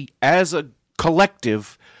individually as a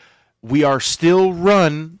collective, we are still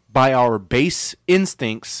run by our base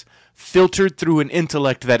instincts, filtered through an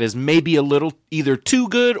intellect that is maybe a little either too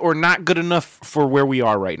good or not good enough for where we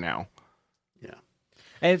are right now. Yeah.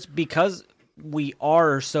 And it's because we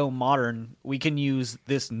are so modern, we can use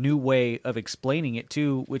this new way of explaining it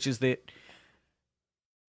too, which is that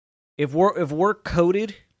if we're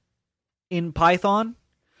coded in Python,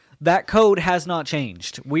 that code has not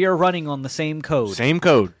changed. We are running on the same code. Same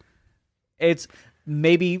code. It's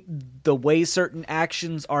maybe the way certain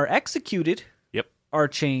actions are executed are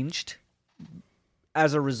changed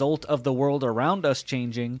as a result of the world around us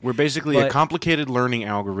changing. We're basically a complicated learning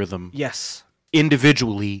algorithm. Yes.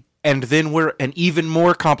 Individually, and then we're an even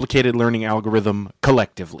more complicated learning algorithm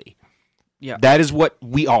collectively. Yeah. That is what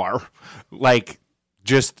we are. Like,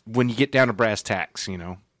 just when you get down to brass tacks, you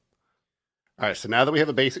know. All right, so now that we have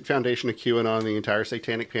a basic foundation of QAnon, the entire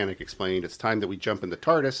Satanic Panic explained, it's time that we jump in the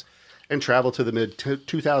TARDIS and travel to the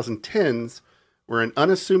mid-2010s, where an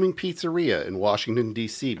unassuming pizzeria in Washington,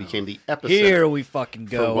 D.C. became the epicenter. Here we fucking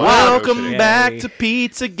go. Wow. Welcome Yay. back to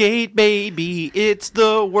Pizzagate, baby. It's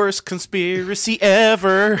the worst conspiracy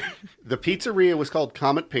ever. The pizzeria was called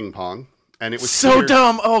Comet Ping Pong, and it was So here,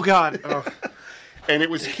 dumb. Oh, God. Oh. And it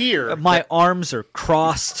was here. My arms are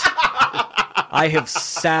crossed. I have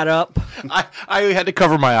sat up. I had to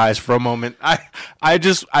cover my eyes for a moment. I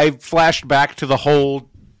flashed back to the whole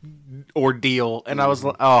ordeal, and I was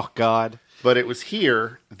like, oh, God. But it was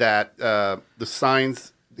here that the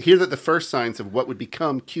first signs of what would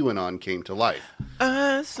become QAnon came to life.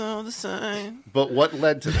 I saw the sign. But what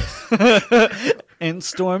led to this? And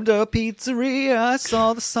stormed a pizzeria, I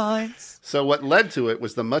saw the signs. So what led to it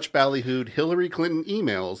was the much ballyhooed Hillary Clinton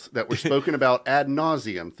emails that were spoken about ad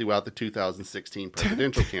nauseum throughout the 2016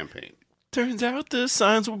 presidential campaign. Turns out the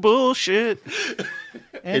signs were bullshit.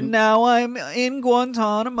 And now I'm in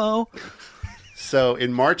Guantanamo. So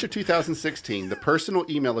in March of 2016, the personal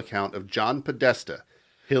email account of John Podesta,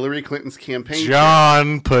 Hillary Clinton's campaign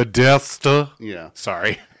John Podesta. Yeah.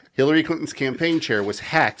 Sorry. Hillary Clinton's campaign chair was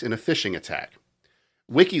hacked in a phishing attack.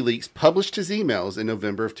 WikiLeaks published his emails in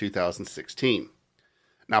November of 2016.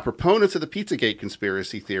 Now, proponents of the Pizzagate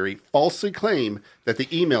conspiracy theory falsely claim that the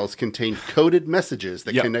emails contained coded messages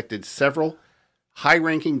that connected several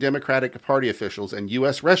high-ranking Democratic Party officials and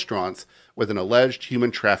U.S. restaurants with an alleged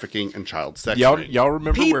human trafficking and child sex ring. Y'all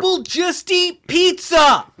remember People just eat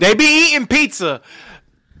pizza. They be eating pizza.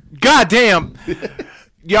 God damn.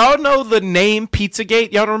 Y'all know the name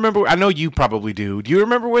Pizzagate? Y'all don't remember? I know you probably do. Do you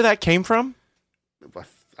remember where that came from?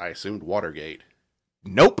 I assumed Watergate.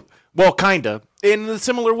 Nope. Well, kinda. In a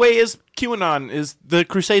similar way as QAnon is the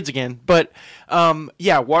Crusades again. But,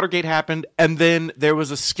 yeah, Watergate happened, and then there was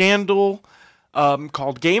a scandal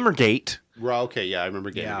called Gamergate. Well, okay, yeah, I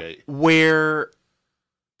remember Gamergate. Where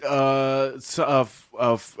a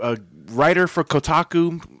writer for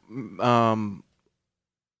Kotaku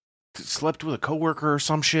slept with a coworker or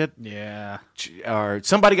some shit. Yeah. Or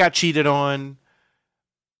somebody got cheated on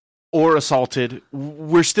or assaulted.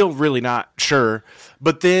 We're still really not sure.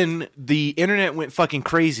 But then the internet went fucking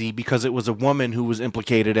crazy because it was a woman who was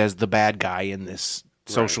implicated as the bad guy in this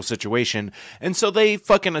social situation. And so they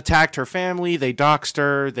fucking attacked her family. They doxed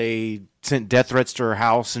her. They sent death threats to her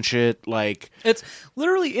house and shit. Like, it's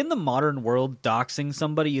literally in the modern world, doxing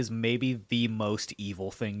somebody is maybe the most evil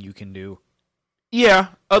thing you can do. Yeah,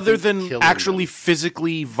 other than actually them.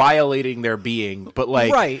 physically violating their being, but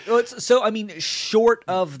like right. So I mean, short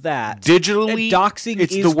of that, digitally, doxing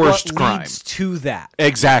it's is the worst what crime. Leads to that.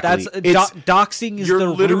 Exactly. That's doxing is you're the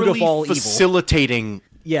root literally of all evil. facilitating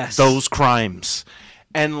Those crimes,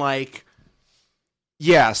 and like,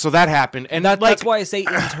 yeah. So that happened, and that's why I say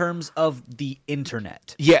in terms of the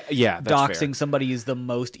internet. Yeah. That's doxing fair. somebody is the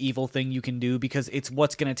most evil thing you can do because it's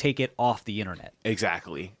what's going to take it off the internet.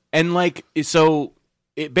 Exactly. And like, so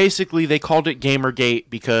it basically, they called it Gamergate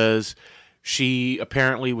because she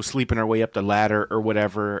apparently was sleeping her way up the ladder or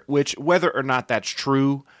whatever, which whether or not that's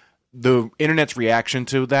true, the internet's reaction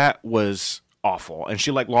to that was awful. And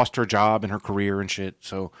she like lost her job and her career and shit.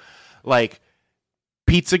 So like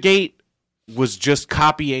Pizzagate was just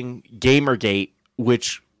copying Gamergate,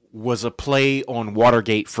 which was a play on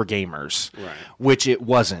Watergate for gamers, Right. which it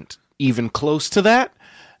wasn't even close to that.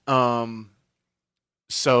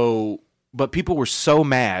 So, but people were so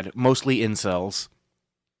mad, mostly incels.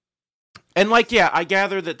 And like, yeah, I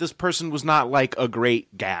gather that this person was not like a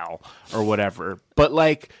great gal or whatever, but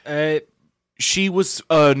like, she was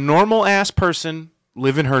a normal ass person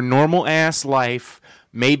living her normal ass life,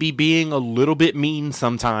 maybe being a little bit mean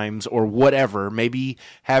sometimes or whatever, maybe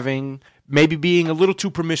being a little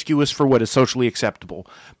too promiscuous for what is socially acceptable.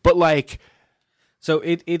 But like, so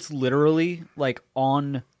it's literally like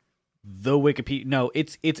on the Wikipedia. No,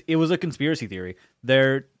 it was a conspiracy theory.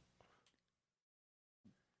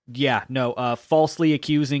 Falsely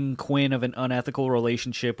accusing Quinn of an unethical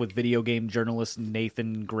relationship with video game journalist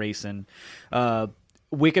Nathan Grayson.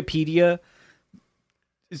 Wikipedia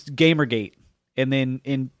is Gamergate, and then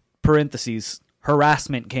in parentheses,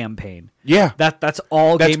 harassment campaign. yeah, That's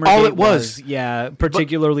all. That's Gamergate all it was. Yeah,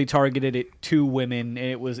 particularly targeted at two women. And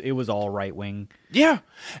it was all right wing. yeah.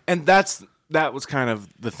 And that was kind of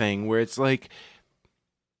the thing where it's like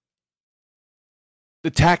the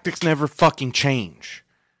tactics never fucking change.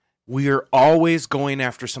 We are always going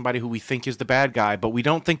after somebody who we think is the bad guy, but we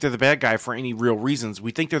don't think they're the bad guy for any real reasons.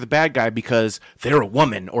 We think they're the bad guy because they're a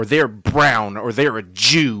woman, or they're brown, or they're a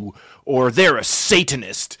Jew, or they're a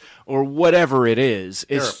Satanist, or whatever it is.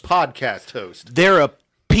 They're a podcast host. They're a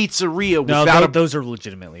pizzeria No, without those are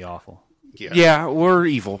legitimately awful. Yeah, we're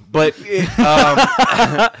evil, but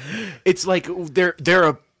it's like they're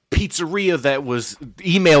a pizzeria that was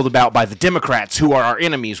emailed about by the Democrats, who are our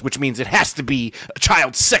enemies, which means it has to be a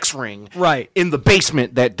child sex ring in the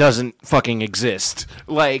basement that doesn't fucking exist.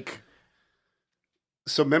 Like,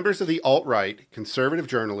 So members of the alt-right, conservative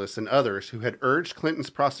journalists, and others who had urged Clinton's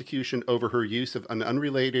prosecution over her use of an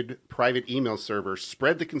unrelated private email server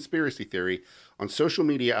spread the conspiracy theory on social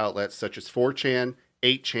media outlets such as 4chan,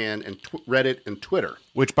 8chan, and Reddit and Twitter.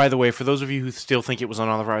 which, by the way, for those of you who still think it was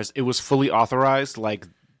unauthorized, it was fully authorized. Like,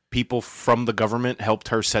 people from the government helped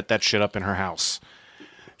her set that shit up in her house.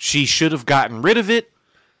 She should have gotten rid of it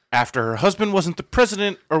after her husband wasn't the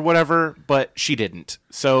president or whatever, but she didn't.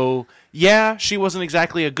 So, yeah, she wasn't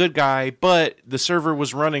exactly a good guy, but the server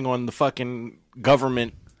was running on the fucking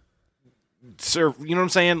government server. You know what I'm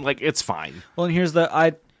saying? Like, it's fine. Well, and here's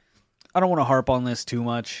I don't want to harp on this too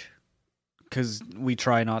much because we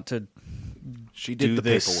try not to. She did the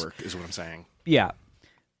this. paperwork, is what I'm saying. Yeah.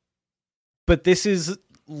 But this is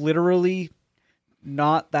literally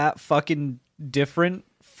not that fucking different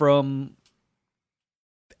from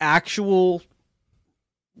actual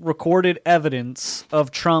recorded evidence of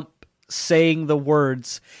Trump saying the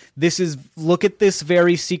words, look at this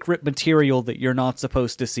very secret material that you're not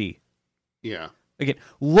supposed to see. Yeah. Again,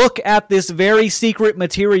 look at this very secret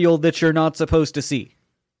material that you're not supposed to see.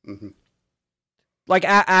 Mm-hmm. Like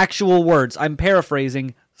actual words. I'm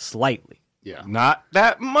paraphrasing slightly. Yeah. Not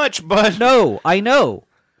that much, but... No, I know.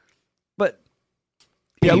 But...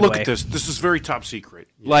 Yeah, anyway. look at this. This is very top secret.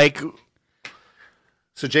 Yeah. Like...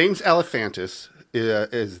 So James Alefantis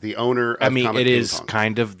is the owner of Comet it Ping is Pong.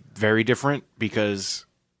 kind of very different because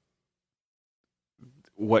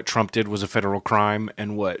what Trump did was a federal crime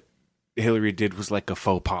and what Hillary did was like a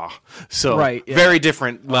faux pas. So right, yeah. Very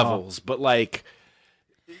different levels, but like,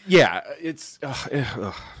 yeah, it's...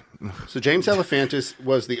 So James Alefantis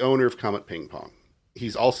was the owner of Comet Ping Pong.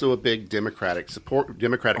 He's also a big Democratic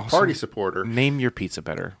Party supporter. Name your pizza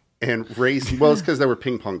better. And raised... Well, it's because there were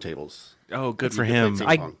ping pong tables. Oh, good for You him. could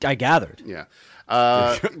play ping pong. I gathered. Yeah.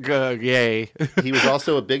 Yay. He was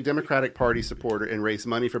also a big Democratic Party supporter and raised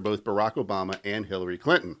money for both Barack Obama and Hillary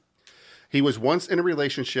Clinton. He was once in a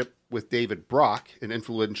relationship with David Brock, an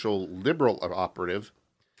influential liberal operative.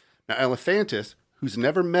 Now, Alefantis, who's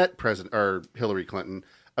never met Hillary Clinton,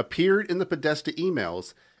 appeared in the Podesta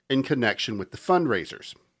emails in connection with the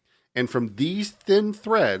fundraisers. And from these thin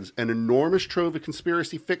threads, an enormous trove of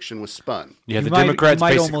conspiracy fiction was spun. Yeah, Democrats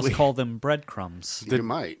might almost call them breadcrumbs. You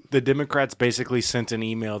might. The Democrats basically sent an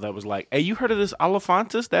email that was like, hey, you heard of this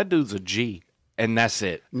Alefantis? That dude's a G. And that's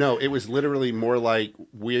it. No, it was literally more like,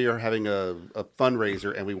 we are having a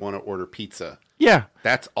fundraiser and we want to order pizza. Yeah.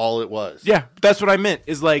 That's all it was. Yeah, that's what I meant.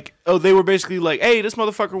 Is like, oh, they were basically like, hey, this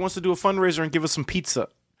motherfucker wants to do a fundraiser and give us some pizza.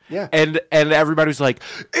 Yeah. And everybody was like,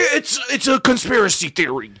 it's a conspiracy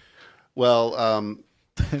theory. Well,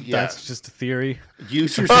 yeah. That's just a theory.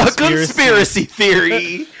 Users A conspiracy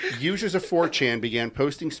theory. Users of 4chan began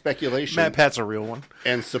posting speculation Matt Pat's a real one.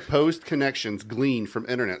 and supposed connections gleaned from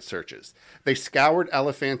internet searches. They scoured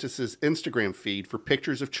Alefantis' Instagram feed for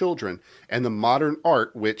pictures of children and the modern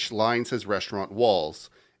art which lines his restaurant walls,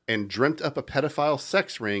 and dreamt up a pedophile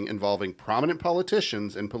sex ring involving prominent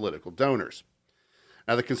politicians and political donors.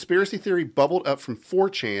 Now, the conspiracy theory bubbled up from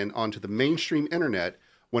 4chan onto the mainstream internet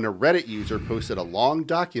when a Reddit user posted a long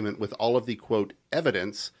document with all of the, quote,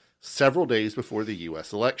 evidence several days before the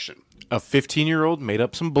U.S. election. A 15-year-old made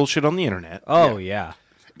up some bullshit on the internet. Oh, yeah.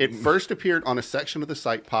 It first appeared on a section of the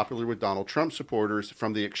site popular with Donald Trump supporters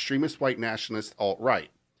from the extremist white nationalist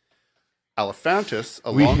alt-right. Alefantis,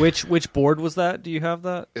 along... Which board was that? Do you have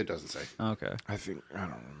that? It doesn't say. Okay. I don't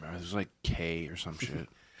remember. It was like K or some shit.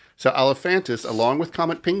 So Alefantis, along with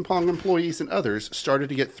Comet Ping Pong employees and others, started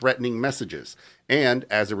to get threatening messages, and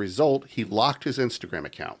as a result, he locked his Instagram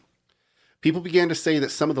account. People began to say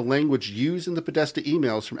that some of the language used in the Podesta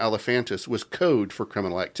emails from Alefantis was code for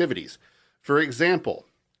criminal activities. For example,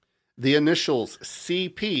 the initials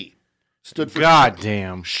CP stood for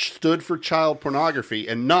child pornography,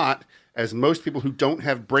 and not, as most people who don't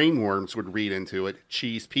have brainworms would read into it,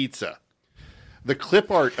 cheese pizza. The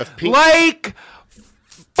clip art of Pink...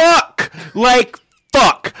 Fuck.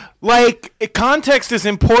 Context is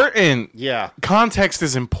important. Yeah. Context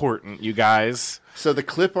is important, you guys. So the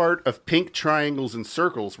clip art of pink triangles and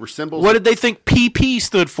circles were symbols... What did they think PP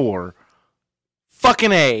stood for?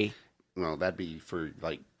 Fucking A. Well, that'd be for,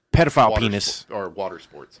 like... Pedophile penis. Or water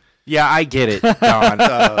sports. Yeah, I get it, Don.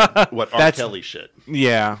 What R. Kelly shit.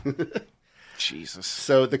 Yeah. Jesus.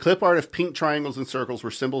 So the clip art of pink triangles and circles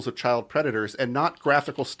were symbols of child predators and not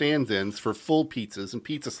graphical stand-ins for full pizzas and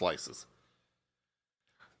pizza slices.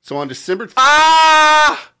 So on December...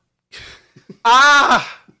 God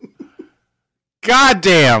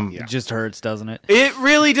damn. It just hurts, doesn't it? It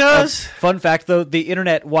really does. Fun fact, though, the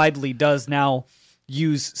internet widely does now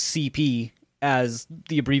use CP as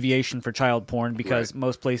the abbreviation for child porn because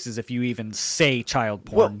most places, if you even say child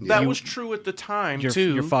porn... Well, that was true at the time,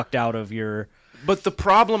 too. You're fucked out of your... But the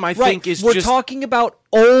problem, I think, is we're talking about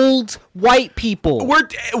old white people.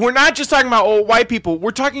 We're not just talking about old white people.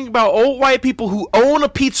 We're talking about old white people who own a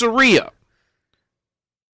pizzeria.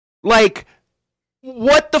 Like,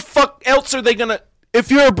 what the fuck else are they gonna...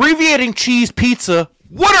 if you're abbreviating cheese pizza,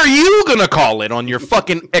 what are you gonna call it on your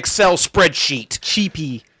fucking Excel spreadsheet?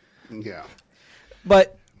 Cheapy. Yeah.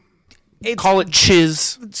 But Call it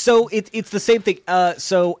chiz. so it's the same thing.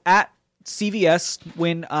 So at CVS,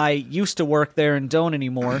 when I used to work there and don't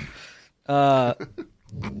anymore, there's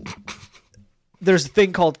a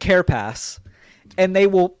thing called Care Pass, and they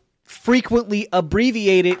will frequently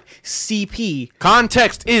abbreviate it CP.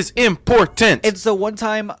 Context is important. And so one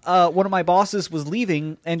time, one of my bosses was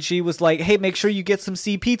leaving, and she was like, "Hey, make sure you get some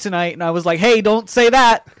CP tonight." And I was like, "Hey, don't say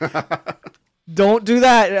that. Don't do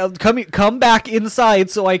that. Come back inside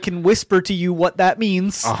so I can whisper to you what that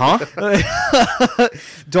means.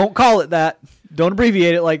 Don't call it that. Don't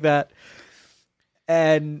abbreviate it like that."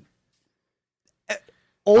 And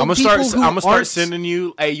I'm gonna start sending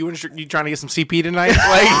you. Hey, you trying to get some CP tonight?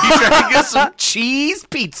 Like, you trying to get some cheese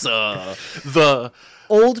pizza? The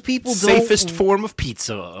old people safest form of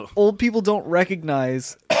pizza. Old people don't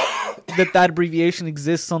recognize that abbreviation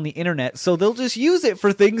exists on the internet, so they'll just use it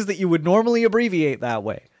for things that you would normally abbreviate that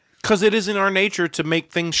way. Because it is in our nature to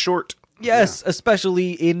make things short. Yes,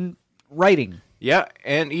 especially in writing. Yeah,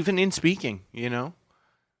 and even in speaking, you know.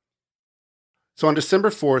 So on December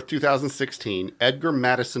 4th, 2016, Edgar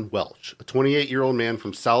Madison Welch, a 28-year-old man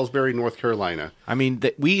from Salisbury, North Carolina. I mean,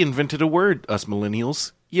 we invented a word, us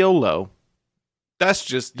millennials, YOLO. That's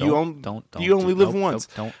just, you only live once.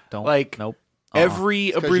 Don't. Like, nope.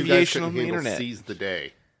 Every abbreviation on the internet. Seize the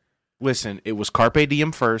day. Listen, it was Carpe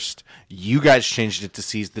Diem first. You guys changed it to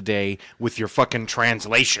Seize the Day with your fucking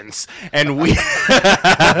translations. And we...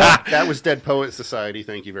 That was Dead Poet Society.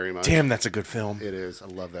 Thank you very much. Damn, that's a good film. It is. I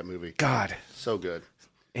love that movie. God. So good.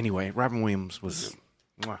 Anyway, Robin Williams was...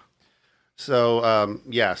 Mwah. So,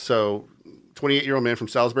 so 28-year-old man from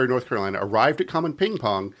Salisbury, North Carolina, arrived at Common Ping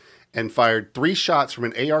Pong and fired 3 shots from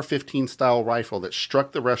an AR-15 style rifle that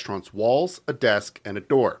struck the restaurant's walls, a desk, and a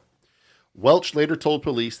door. Welch later told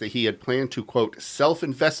police that he had planned to, quote,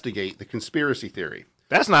 self-investigate the conspiracy theory.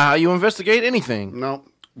 That's not how you investigate anything. No.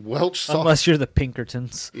 Welch saw... Unless you're the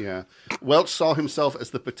Pinkertons. Yeah. Welch saw himself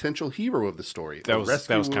as the potential hero of the story. That was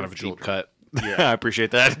kind of a deep cut. Yeah. I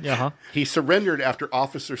appreciate that. Uh-huh. He surrendered after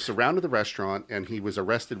officers surrounded the restaurant, and he was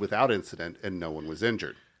arrested without incident, and no one was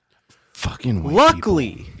injured. Fucking white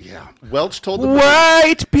Luckily. people. Yeah. Welch told the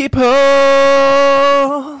White people.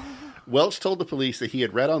 Welch told the police that he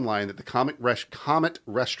had read online that the Comet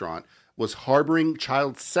restaurant was harboring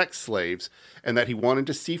child sex slaves and that he wanted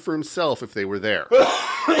to see for himself if they were there.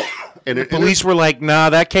 And the police were like, nah,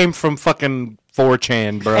 that came from fucking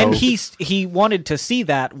 4chan, bro. And he wanted to see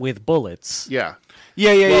that with bullets. Yeah.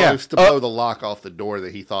 Yeah. It was to blow the lock off the door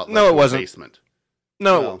that he thought led no, to it wasn't. The basement.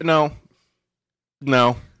 No.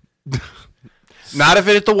 Not if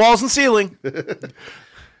it hit the walls and ceiling.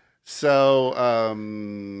 So,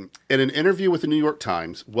 in an interview with the New York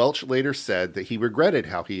Times, Welch later said that he regretted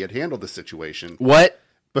how he had handled the situation. What?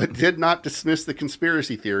 But did not dismiss the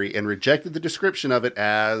conspiracy theory and rejected the description of it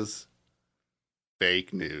as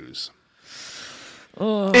fake news.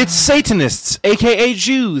 It's Satanists, a.k.a.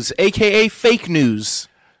 Jews, a.k.a. fake news.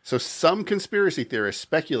 So some conspiracy theorists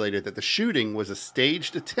speculated that the shooting was a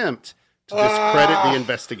staged attempt to discredit the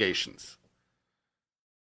investigations.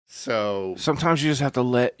 So sometimes you just have to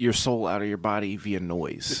let your soul out of your body via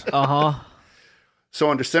noise. So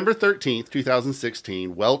on December 13th,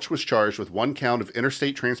 2016, Welch was charged with 1 count of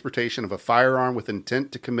interstate transportation of a firearm with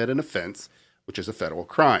intent to commit an offense, which is a federal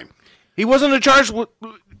crime. He wasn't charged with...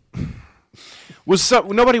 Was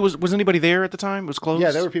anybody there at the time? It was closed?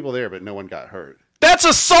 Yeah, there were people there, but no one got hurt. That's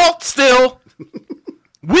assault still!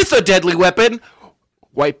 With a deadly weapon.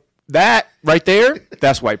 That right there,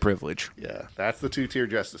 that's white privilege. Yeah, that's the 2-tier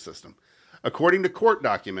justice system. According to court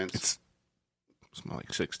documents... It's more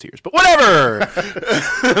like 6 tiers, but whatever!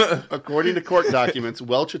 According to court documents,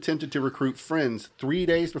 Welch attempted to recruit friends 3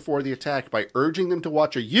 days before the attack by urging them to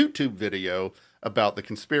watch a YouTube video about the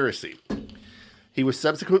conspiracy. He was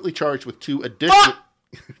subsequently charged with 2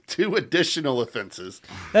 additional offenses.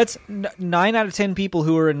 That's 9 out of 10 people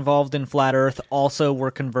who were involved in Flat Earth also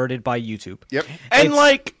were converted by YouTube. Yep. And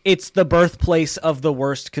it's the birthplace of the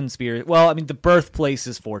worst conspiracy. Well, I mean, the birthplace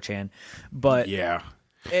is 4chan, but yeah.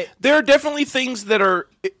 There are definitely things that are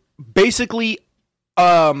basically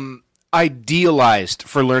idealized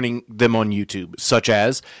for learning them on YouTube, such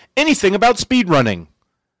as anything about speedrunning.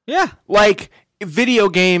 Yeah. Like video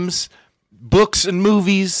games, books and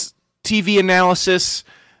movies, TV analysis,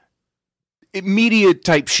 media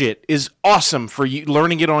type shit is awesome for you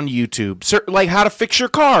learning it on YouTube. Like how to fix your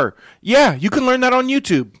car. Yeah, you can learn that on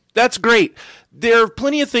YouTube. That's great. There are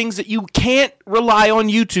plenty of things that you can't rely on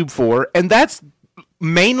YouTube for, and that's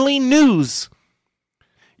mainly news.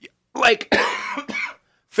 like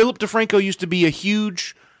Philip DeFranco used to be a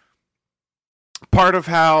huge part of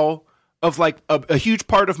a huge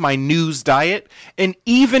part of my news diet, and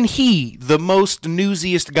even he, the most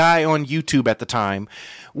newsiest guy on YouTube at the time,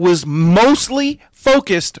 was mostly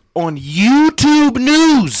focused on YouTube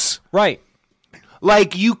news. Right.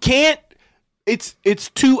 Like, you can't, it's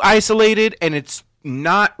too isolated, and it's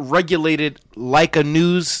not regulated like a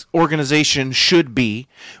news organization should be,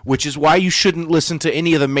 which is why you shouldn't listen to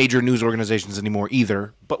any of the major news organizations anymore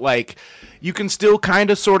either. But like, you can still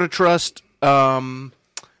kind of sort of trust fucking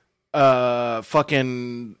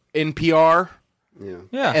NPR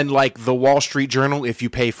Yeah. and like the Wall Street Journal if you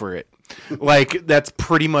pay for it. Like, that's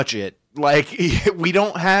pretty much it. Like, we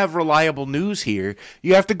don't have reliable news here.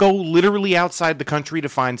 You have to go literally outside the country to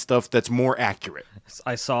find stuff that's more accurate.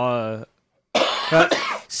 I saw.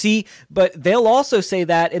 See, but they'll also say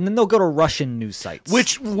that, and then they'll go to Russian news sites.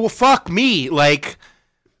 Which, well, fuck me. Like,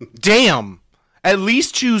 damn. At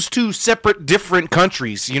least choose two separate, different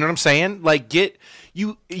countries. You know what I'm saying? Like, they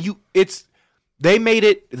made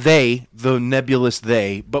it the nebulous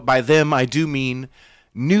they, but by them I do mean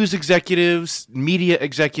news executives, media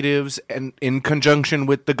executives, and in conjunction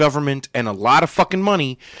with the government and a lot of fucking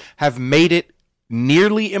money, have made it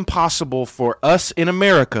nearly impossible for us in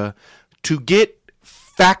America to get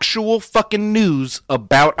factual fucking news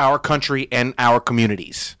about our country and our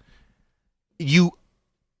communities. You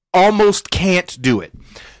almost can't do it.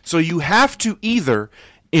 So you have to either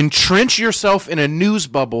entrench yourself in a news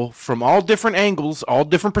bubble from all different angles, all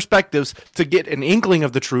different perspectives to get an inkling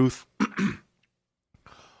of the truth,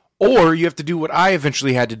 or you have to do what I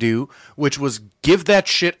eventually had to do, which was give that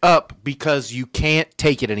shit up because you can't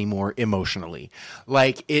take it anymore emotionally.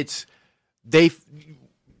 Like, they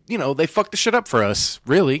fucked the shit up for us,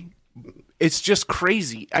 really. It's just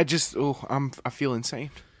crazy. I feel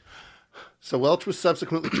insane. So Welch was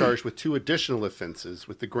subsequently charged with 2 additional offenses,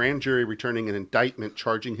 with the grand jury returning an indictment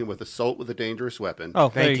charging him with assault with a dangerous weapon. Oh,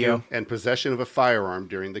 thank you. And possession of a firearm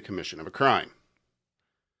during the commission of a crime.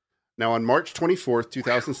 Now, on March 24th,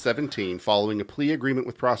 2017, following a plea agreement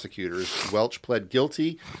with prosecutors, Welch pled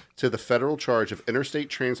guilty to the federal charge of interstate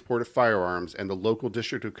transport of firearms and the local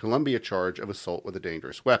District of Columbia charge of assault with a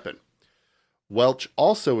dangerous weapon. Welch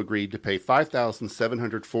also agreed to pay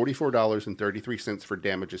 $5,744.33 for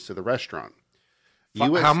damages to the restaurant.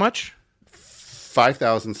 How much?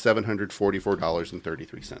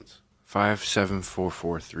 $5,744.33.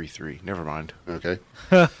 574433. Never mind. Okay.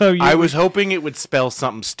 I was hoping it would spell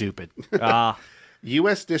something stupid.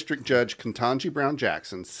 U.S. District Judge Ketanji Brown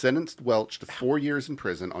Jackson sentenced Welch to 4 years in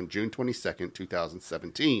prison on June 22,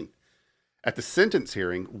 2017. At the sentence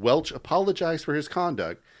hearing, Welch apologized for his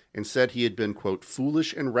conduct and said he had been, quote,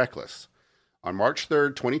 foolish and reckless. On March 3,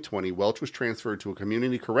 2020, Welch was transferred to a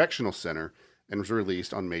community correctional center and was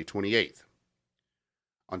released on May 28th.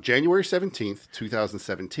 On January 17,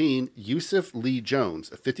 2017, Yusuf Lee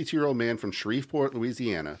Jones, a 52-year-old man from Shreveport,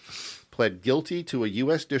 Louisiana, pled guilty to a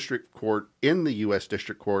U.S. District Court in the U.S.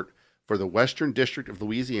 District Court for the Western District of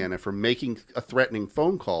Louisiana for making a threatening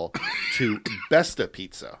phone call to Besta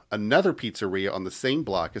Pizza, another pizzeria on the same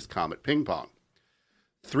block as Comet Ping Pong.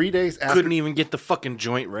 3 days after... Couldn't even get the fucking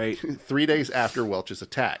joint right. 3 days after Welch's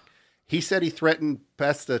attack. He said he threatened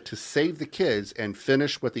Besta to save the kids and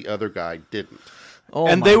finish what the other guy didn't. Oh,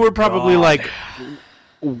 and they were probably like,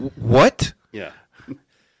 what? Yeah.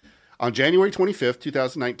 On January 25th,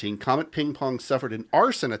 2019, Comet Ping Pong suffered an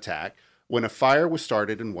arson attack when a fire was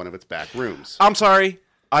started in one of its back rooms. I'm sorry.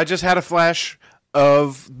 I just had a flash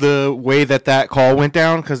of the way that call went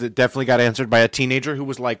down, because it definitely got answered by a teenager who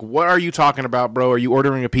was like, what are you talking about, bro? Are you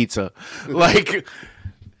ordering a pizza? Like,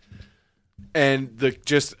 and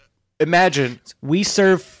just imagine. We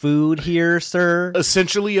serve food here, sir.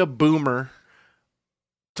 Essentially a boomer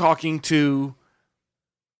talking to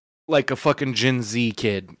like a fucking Gen Z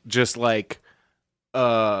kid, just like,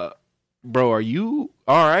 bro, are you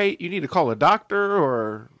all right? You need to call a doctor,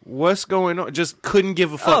 or what's going on? Just couldn't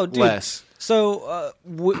give a fuck less. So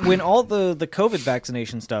when all the COVID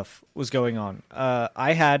vaccination stuff was going on,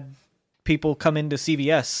 I had people come into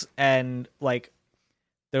CVS and like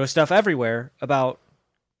there was stuff everywhere about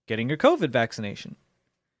getting your COVID vaccination.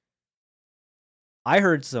 I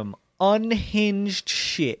heard some unhinged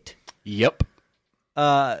shit. Yep.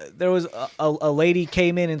 There was a lady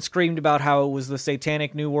came in and screamed about how it was the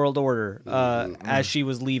Satanic New World Order as she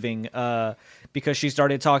was leaving because she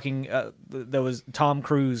started talking. There was Tom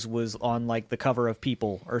Cruise was on like the cover of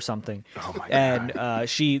People or something. Oh my God. God. And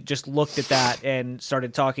she just looked at that and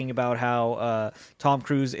started talking about how Tom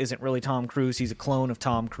Cruise isn't really Tom Cruise. He's a clone of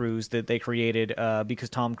Tom Cruise that they created because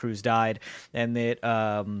Tom Cruise died. And that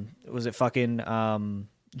was it fucking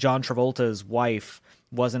John Travolta's wife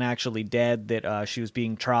wasn't actually dead, that she was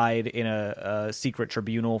being tried in a secret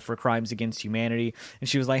tribunal for crimes against humanity, and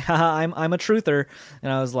she was like, haha, I'm a truther.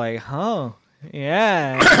 And I was like, huh,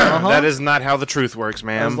 yeah. Uh-huh. That is not how the truth works,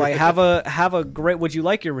 man. I was like, have a great, would you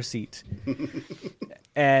like your receipt?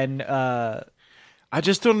 And I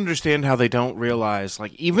just don't understand how they don't realize,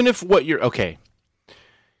 like, even if what you're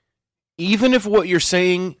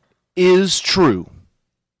saying is true,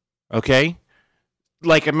 okay?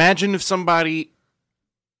 Like, imagine if somebody,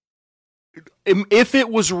 if it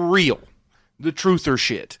was real, the truther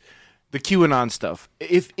shit, the QAnon stuff,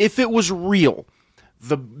 if it was real,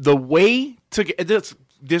 the way to get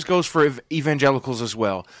this goes for evangelicals as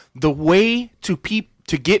well. The way to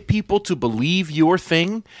get people to believe your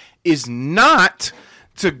thing is not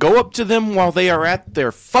to go up to them while they are at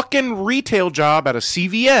their fucking retail job at a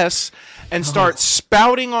CVS and start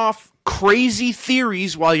spouting off crazy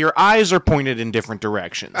theories while your eyes are pointed in different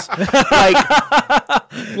directions.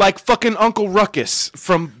 like fucking Uncle Ruckus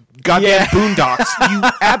from goddamn Boondocks. You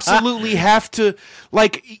absolutely have to,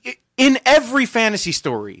 like, in every fantasy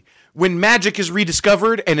story, when magic is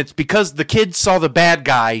rediscovered and it's because the kids saw the bad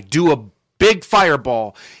guy do a big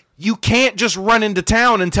fireball, you can't just run into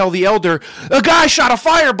town and tell the elder, a guy shot a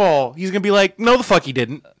fireball. He's going to be like, no, the fuck he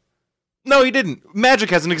didn't. No, he didn't.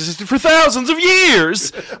 Magic hasn't existed for thousands of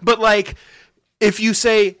years. But, like, if you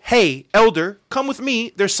say, hey, elder, come with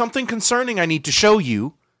me. There's something concerning I need to show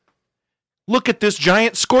you. Look at this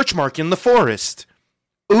giant scorch mark in the forest.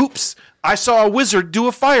 Oops, I saw a wizard do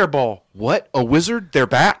a fireball. What? A wizard? They're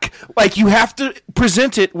back? Like, you have to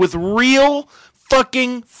present it with real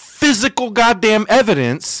fucking physical goddamn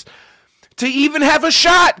evidence to even have a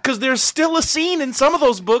shot, because there's still a scene in some of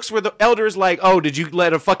those books where the elder is like, oh, did you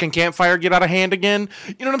let a fucking campfire get out of hand again?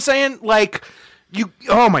 You know what I'm saying? Like,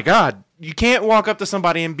 oh my God, you can't walk up to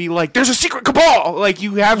somebody and be like, there's a secret cabal. Like,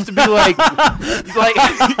 you have to be like,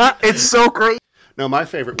 it's so crazy. No, my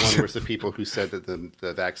favorite one was the people who said that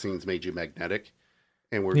the vaccines made you magnetic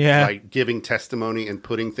and were like giving testimony and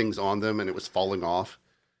putting things on them and it was falling off.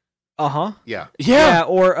 Uh-huh. Yeah.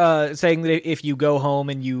 Or saying that if you go home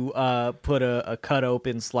and you put a cut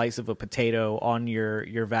open slice of a potato on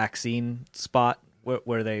your vaccine spot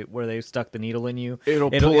where they stuck the needle in you,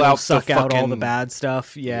 it'll suck out all the bad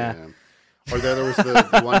stuff. Yeah. Or there was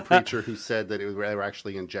the one preacher who said that they were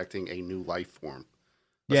actually injecting a new life form.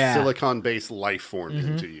 A silicon-based life form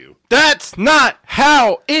into you. That's not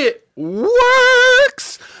how it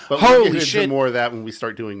works. But we'll get into more of that when we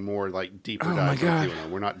start doing more like deeper dives.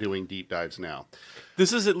 We're not doing deep dives now.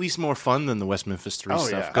 This is at least more fun than the West Memphis 3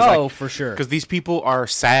 stuff. Yeah. For sure. Because these people are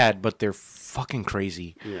sad, but they're fucking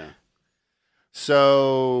crazy. Yeah.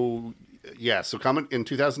 So Comet in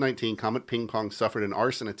 2019, Comet Ping Pong suffered an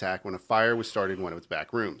arson attack when a fire was started in one of its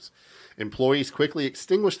back rooms. Employees quickly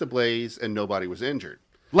extinguished the blaze, and nobody was injured.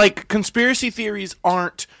 Like, conspiracy theories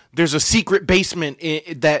aren't, there's a secret basement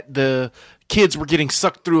that the kids were getting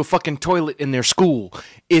sucked through a fucking toilet in their school.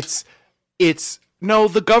 It's no,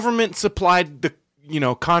 the government supplied the,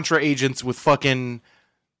 Contra agents with fucking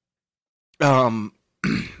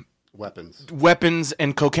weapons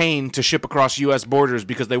and cocaine to ship across U.S. borders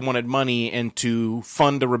because they wanted money and to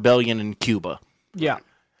fund a rebellion in Cuba. Yeah.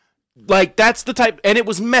 Like, that's the type, and it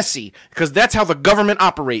was messy, because that's how the government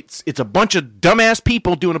operates. It's a bunch of dumbass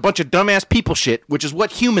people doing a bunch of dumbass people shit, which is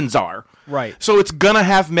what humans are. Right. So it's gonna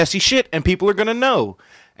have messy shit, and people are gonna know.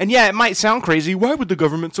 And yeah, it might sound crazy. Why would the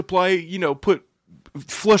government supply,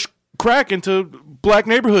 flush crack into black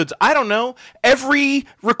neighborhoods? I don't know. Every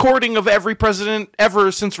recording of every president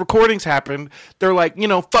ever since recordings happened, they're like,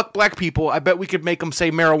 fuck black people. I bet we could make them say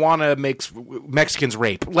marijuana makes Mexicans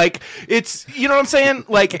rape. Like, it's, you know what I'm saying?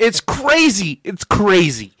 Like, it's crazy. It's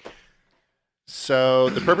crazy. So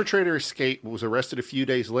the perpetrator escaped, was arrested a few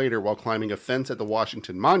days later while climbing a fence at the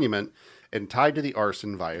Washington Monument and tied to the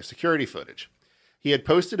arson via security footage. He had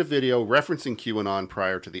posted a video referencing QAnon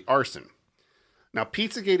prior to the arson. Now,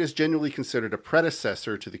 Pizzagate is generally considered a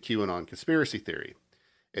predecessor to the QAnon conspiracy theory.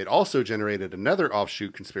 It also generated another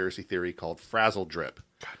offshoot conspiracy theory called Frazzle Drip.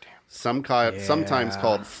 Goddamn. Sometimes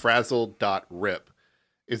called Frazzle.Rip.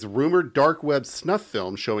 It's a rumored dark web snuff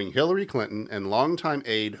film showing Hillary Clinton and longtime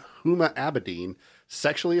aide Huma Abedin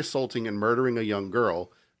sexually assaulting and murdering a young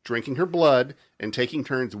girl, drinking her blood, and taking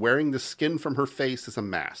turns wearing the skin from her face as a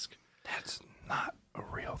mask. That's not a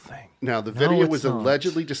real thing. Now, the video was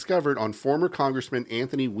allegedly discovered on former Congressman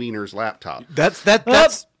Anthony Weiner's laptop. That's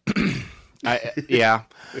yeah.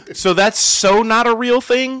 So that's so not a real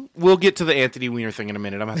thing. We'll get to the Anthony Weiner thing in a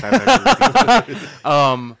minute. I'm gonna have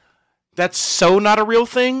to that's so not a real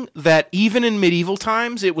thing that even in medieval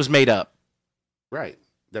times it was made up. Right.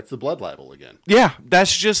 That's the blood libel again. Yeah,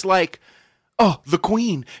 that's just like, oh, the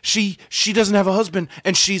queen. She doesn't have a husband,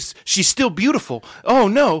 and she's still beautiful. Oh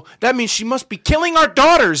no, that means she must be killing our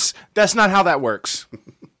daughters. That's not how that works.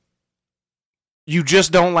 You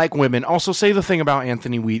just don't like women. Also, say the thing about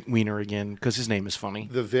Anthony Weiner again, because his name is funny.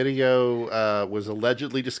 The video was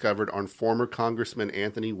allegedly discovered on former Congressman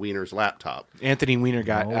Anthony Weiner's laptop. Anthony Weiner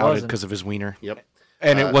got outed because of his wiener. Yep.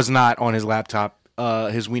 And it was not on his laptop.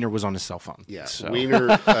 His wiener was on his cell phone. Yeah. So. Weiner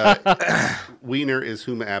is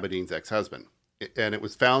Huma Abedin's ex-husband. And it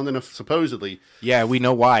was found in supposedly... Yeah, we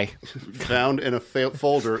know why. Found in a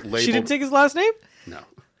folder labeled... She didn't take his last name? No.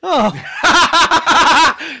 Oh.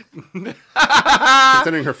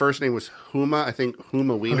 Considering her first name was Huma, I think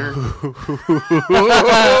Huma Weiner.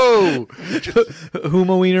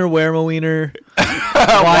 Huma Wiener, where ma Wiener,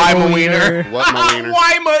 Wyma Wiener. What ma Wiener?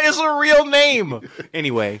 Wyma is a real name.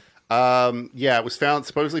 Anyway. Yeah, it was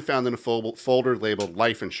supposedly found in a folder labeled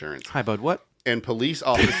life insurance. Hi, bud. What? And police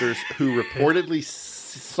officers who reportedly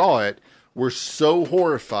saw it were so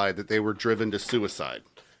horrified that they were driven to suicide.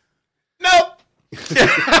 Nope.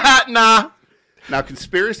 Nah. Now,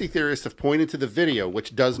 conspiracy theorists have pointed to the video,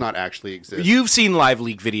 which does not actually exist. You've seen live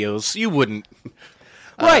leak videos. You wouldn't.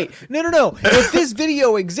 Right. No. If this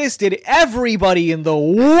video existed, everybody in the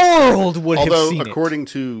world would have seen it. Although, according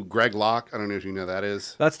to Greg Locke, I don't know if you know who that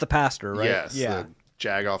is. That's the pastor, right? Yes. Yeah. The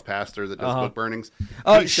jagoff pastor that does book burnings.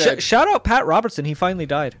 Oh, He said, shout out Pat Robertson. He finally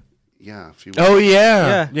died. yeah. If you Oh,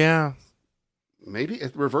 yeah. Maybe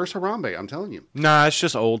it's reverse Harambe, I'm telling you. Nah, it's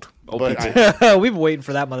just old. But people. We've been waiting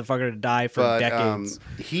for that motherfucker to die for decades.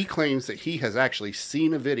 He claims that he has actually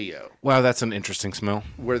seen a video Wow, that's an interesting smell.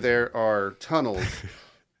 where there are tunnels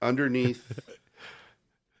underneath.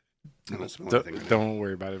 I don't smell anything right now. Don't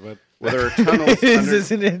worry about it, bud. Well, there are tunnels.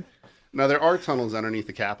 Isn't it? Now, there are tunnels underneath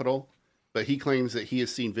the Capitol, but he claims that he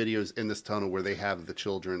has seen videos in this tunnel where they have the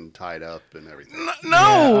children tied up and everything.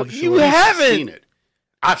 No, I'm you sure. haven't. Seen it.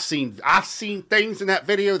 I've seen things in that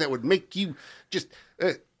video that would make you just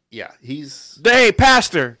yeah. Hey,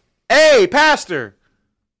 pastor.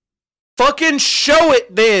 Fucking show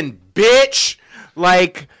it then, bitch.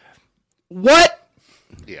 Like, what?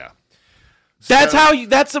 Yeah. That's how you.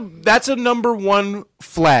 That's a number one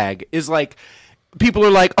flag. Is like, people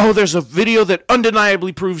are like, oh, there's a video that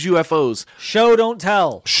undeniably proves UFOs. Show, don't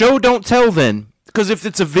tell. Show, don't tell. Then, because if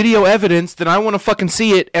it's a video evidence, then I want to fucking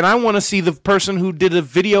see it, and I want to see the person who did a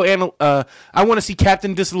video. I want to see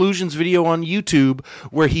Captain Disillusion's video on YouTube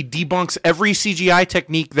where he debunks every CGI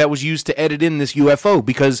technique that was used to edit in this UFO,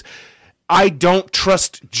 because I don't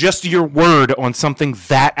trust just your word on something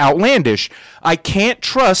that outlandish. I can't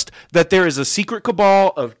trust that there is a secret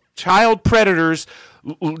cabal of child predators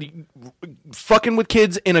fucking with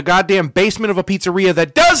kids in a goddamn basement of a pizzeria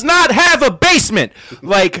that does not have a basement.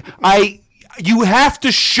 Like, you have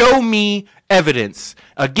to show me evidence.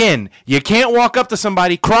 Again, you can't walk up to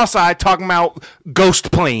somebody cross-eyed talking about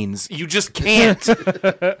ghost planes. You just can't.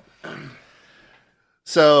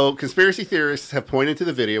 So, conspiracy theorists have pointed to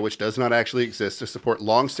the video, which does not actually exist, to support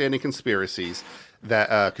long-standing conspiracy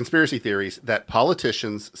theories that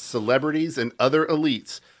politicians, celebrities, and other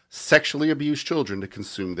elites sexually abuse children to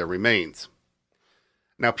consume their remains.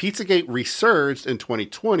 Now, Pizzagate resurged in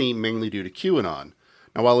 2020 mainly due to QAnon.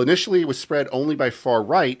 Now, while initially it was spread only by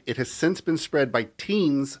far-right, it has since been spread by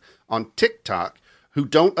teens on TikTok who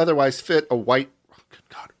don't otherwise fit a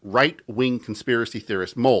right-wing conspiracy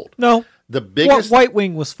theorist mold. No. The biggest White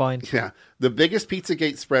Wing was fine. Yeah. The biggest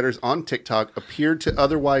Pizzagate spreaders on TikTok appeared to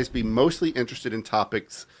otherwise be mostly interested in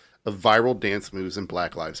topics of viral dance moves and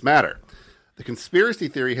Black Lives Matter. The conspiracy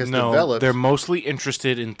theory has developed... they're mostly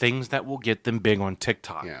interested in things that will get them big on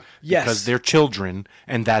TikTok. Yeah. Yes. Because they're children,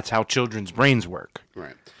 and that's how children's brains work.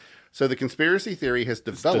 Right. So the conspiracy theory has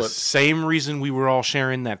The developed... same reason we were all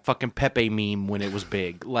sharing that fucking Pepe meme when it was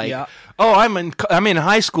big. Like, Yeah. oh, I'm in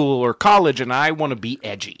high school or college, and I want to be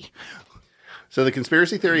edgy. So the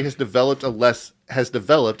conspiracy theory has developed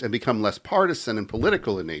and become less partisan and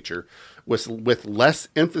political in nature, with less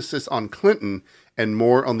emphasis on Clinton and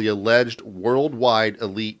more on the alleged worldwide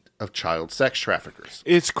elite of child sex traffickers.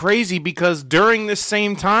 It's crazy because during this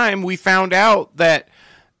same time, we found out that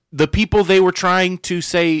the people they were trying to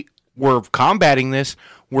say were combating this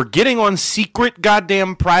were getting on secret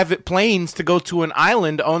goddamn private planes to go to an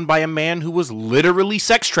island owned by a man who was literally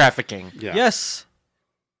sex trafficking. Yeah. Yes.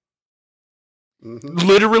 Mm-hmm.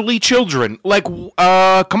 Literally children. Like,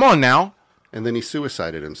 come on now. And then he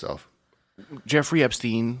suicided himself. Jeffrey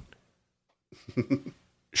Epstein.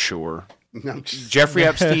 Sure. No, Jeffrey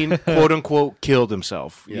Epstein, quote unquote, killed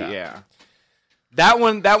himself. Yeah. That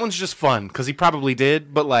one's just fun because he probably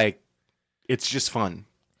did, but like, it's just fun.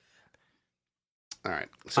 All right.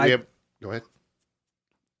 So we have... Go ahead.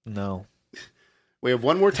 No. We have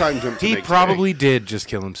one more time jump to He make probably today. did just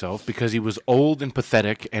kill himself because he was old and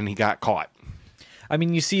pathetic and he got caught. I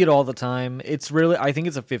mean, you see it all the time. It's really, I think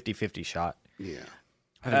it's a 50-50 shot. Yeah.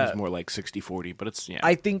 I think it's more like 60-40, but it's, yeah.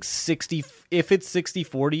 I think 60, if it's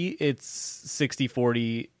 60-40, it's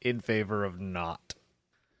 60-40 in favor of not.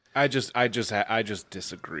 I just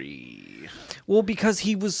disagree. Well, because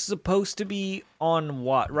he was supposed to be on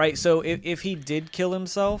what, right? So if he did kill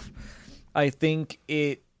himself, I think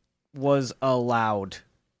it was allowed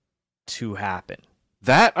to happen.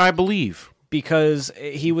 That I believe. Because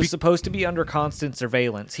he was supposed to be under constant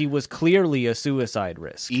surveillance. He was clearly a suicide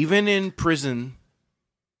risk. Even in prison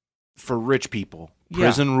for rich people,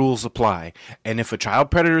 prison rules apply. And if a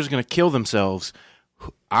child predator is going to kill themselves,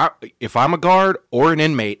 if I'm a guard or an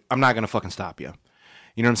inmate, I'm not going to fucking stop you.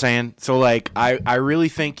 You know what I'm saying? So, like, I really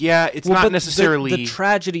think, it's not necessarily... The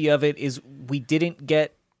tragedy of it is we didn't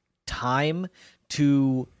get time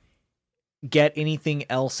to get anything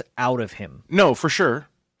else out of him. No, for sure.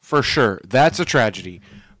 For sure. That's a tragedy.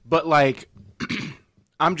 But, like,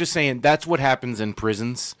 I'm just saying that's what happens in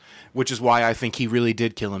prisons, which is why I think he really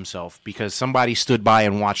did kill himself, because somebody stood by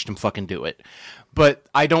and watched him fucking do it. But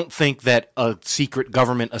I don't think that a secret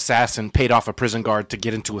government assassin paid off a prison guard to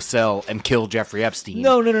get into a cell and kill Jeffrey Epstein.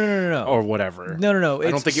 No. Or whatever. No. I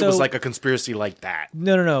don't think it was like a conspiracy like that.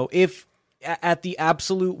 No. If at the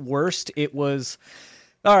absolute worst, it was,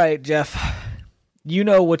 all right, Jeff, you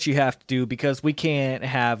know what you have to do because we can't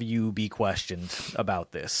have you be questioned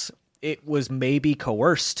about this. It was maybe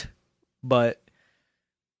coerced, but,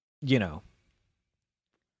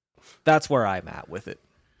 that's where I'm at with it.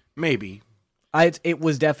 Maybe. It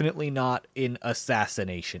was definitely not an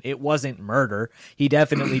assassination. It wasn't murder. He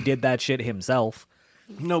definitely did that shit himself.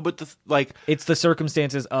 No, but it's the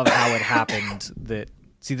circumstances of how it happened that...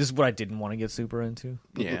 See, this is what I didn't want to get super into.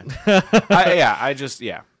 Yeah.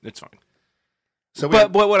 It's fine. So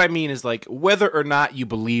but what I mean is, like, whether or not you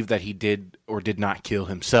believe that he did or did not kill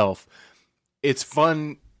himself, it's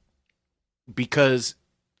fun because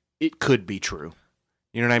it could be true.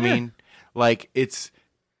 You know what I mean? Like, it's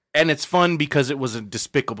fun because it was a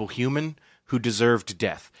despicable human who deserved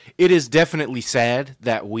death. It is definitely sad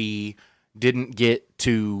that we didn't get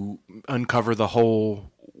to uncover the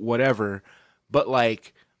whole whatever, but,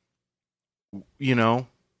 like,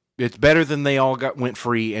 it's better than they all went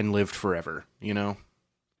free and lived forever, So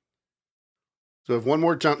we have one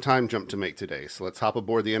more jump to make today. So let's hop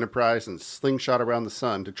aboard the Enterprise and slingshot around the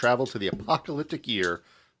sun to travel to the apocalyptic year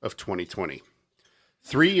of 2020.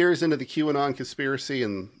 3 years into the QAnon conspiracy,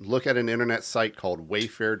 and look at an internet site called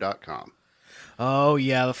Wayfair.com. Oh,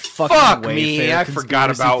 yeah, the fucking Fuck Wayfair me, I forgot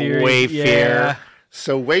about theory. Wayfair. Yeah.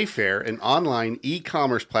 So Wayfair, an online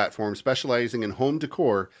e-commerce platform specializing in home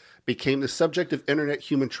decor, became the subject of internet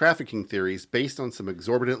human trafficking theories based on some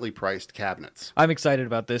exorbitantly priced cabinets. I'm excited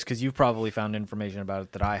about this because you've probably found information about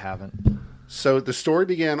it that I haven't. So the story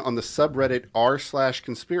began on the subreddit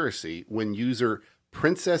r/conspiracy when user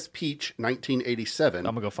Princess Peach 1987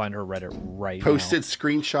 I'm gonna go find her Reddit right posted now.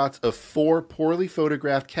 screenshots of 4 poorly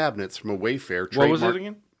photographed cabinets from a Wayfair trademark. What was it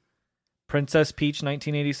again? Princess Peach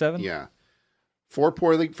 1987? Yeah. 4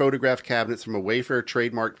 poorly photographed cabinets from a Wayfair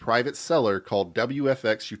trademarked private seller called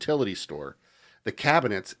WFX Utility Store. The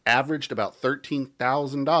cabinets averaged about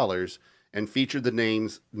 $13,000 and featured the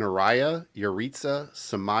names Naraya, Yuritsa,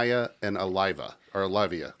 Samaya, and Olivia.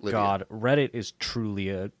 God, Reddit is truly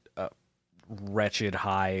a wretched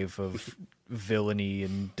hive of villainy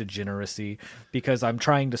and degeneracy because I'm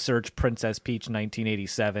trying to search Princess Peach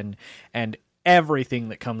 1987 and everything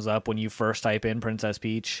that comes up when you first type in Princess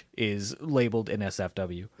Peach is labeled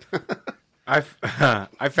NSFW. I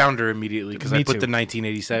found her immediately because I put the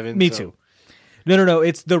 1987. Me too. No.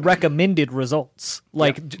 It's the recommended results.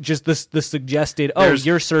 Like, just the suggested,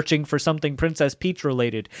 you're searching for something Princess Peach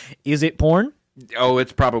related. Is it porn? Oh,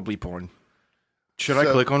 it's probably porn. Should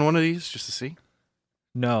I click on one of these just to see?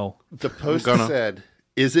 No. The post said,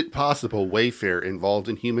 is it possible Wayfair involved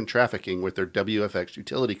in human trafficking with their WFX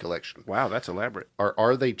utility collection? Wow, that's elaborate. Or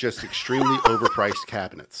are they just extremely overpriced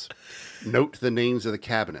cabinets? Note the names of the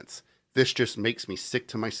cabinets. This just makes me sick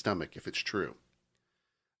to my stomach if it's true.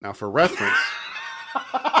 Now, for reference...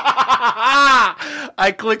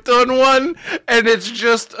 I clicked on one, and it's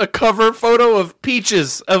just a cover photo of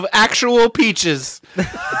peaches, of actual peaches.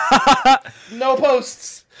 No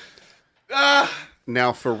posts.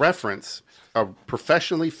 Now, for reference, a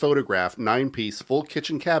professionally photographed 9-piece full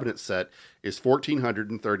kitchen cabinet set is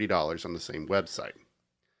 $1,430 on the same website.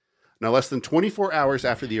 Now, less than 24 hours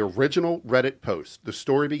after the original Reddit post, the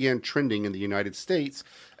story began trending in the United States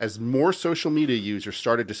as more social media users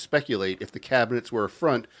started to speculate if the cabinets were a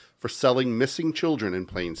front for selling missing children in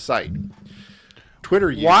plain sight.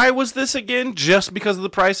 Why was this again? Just because of the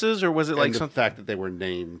prices, or was it like the fact that they were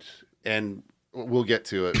named? And we'll get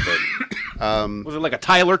to it, but was it like a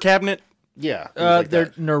Tyler cabinet? Yeah,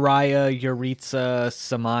 they're Naraya, Yuritsa,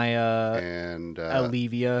 Samaya, and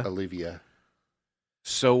Olivia.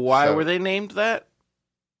 So why were they named that?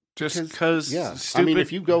 Just because? Yeah, stupid? I mean,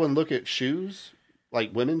 if you go and look at shoes,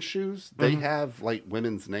 like women's shoes, they have like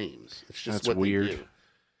women's names. It's just That's weird. They do.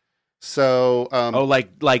 So,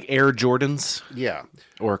 like Air Jordans, yeah,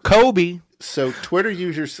 or Kobe. So Twitter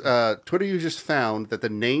users found that the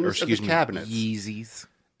names of the cabinets, Yeezys,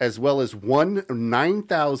 as well as one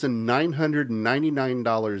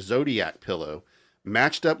 $9,999 Zodiac pillow,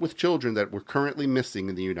 matched up with children that were currently missing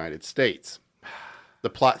in the United States. The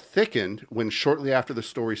plot thickened when shortly after the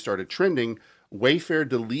story started trending, Wayfair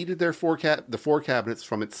deleted the four cabinets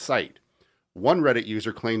from its site. One Reddit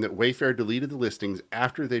user claimed that Wayfair deleted the listings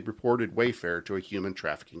after they'd reported Wayfair to a human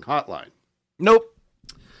trafficking hotline. Nope.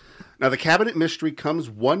 Now, the cabinet mystery comes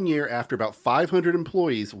 1 year after about 500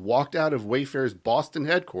 employees walked out of Wayfair's Boston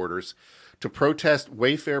headquarters to protest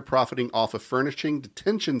Wayfair profiting off of furnishing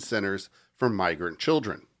detention centers for migrant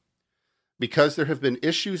children. Because there have been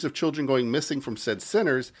issues of children going missing from said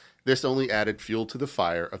centers, this only added fuel to the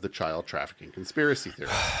fire of the child trafficking conspiracy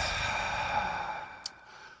theorists.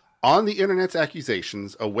 On the internet's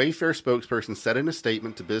accusations, a Wayfair spokesperson said in a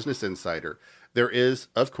statement to Business Insider, there is,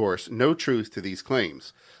 of course, no truth to these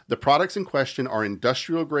claims. The products in question are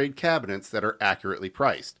industrial-grade cabinets that are accurately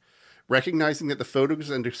priced. Recognizing that the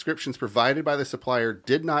photos and descriptions provided by the supplier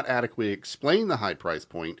did not adequately explain the high price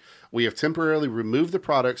point, we have temporarily removed the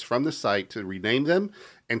products from the site to rename them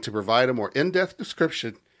and to provide a more in-depth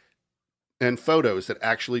description and photos that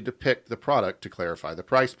actually depict the product to clarify the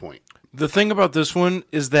price point. The thing about this one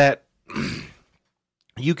is that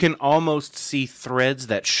you can almost see threads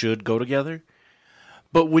that should go together.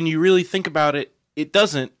 But when you really think about it, it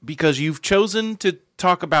doesn't, because you've chosen to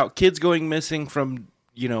talk about kids going missing from,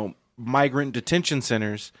 migrant detention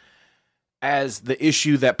centers as the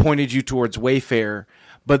issue that pointed you towards Wayfair.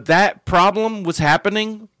 But that problem was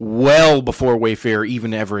happening well before Wayfair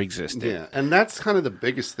even ever existed. Yeah, and that's kind of the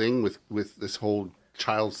biggest thing with this whole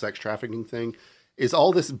child sex trafficking thing, is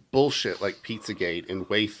all this bullshit like Pizzagate and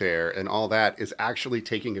Wayfair and all that is actually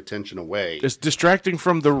taking attention away. It's distracting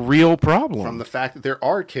from the real problem. From the fact that there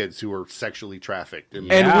are kids who are sexually trafficked. And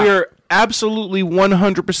we're absolutely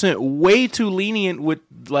 100% way too lenient with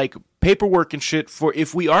like paperwork and shit for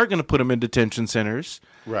if we are going to put them in detention centers.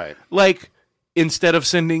 Right. Like, instead of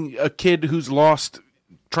sending a kid who's lost,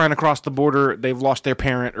 trying to cross the border, they've lost their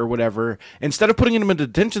parent or whatever, instead of putting them in a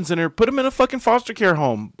detention center, put them in a fucking foster care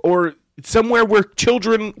home or somewhere where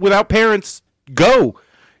children without parents go.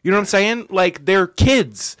 You know what I'm saying? Like, they're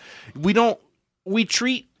kids.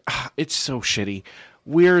 It's so shitty.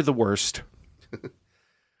 We're the worst.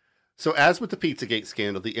 So as with the Pizzagate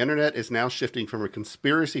scandal, the internet is now shifting from a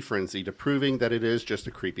conspiracy frenzy to proving that it is just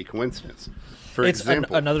a creepy coincidence. For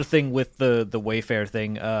example, another thing with the Wayfair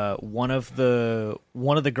thing. One of the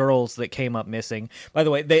girls that came up missing. By the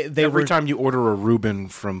way, they every time you order a Reuben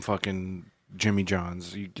from fucking Jimmy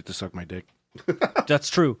John's, you get to suck my dick. That's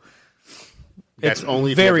true. That's it's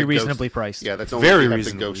only very reasonably priced. Yeah, that's only very if you have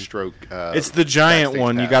reasonably. the Ghost Stroke. It's the giant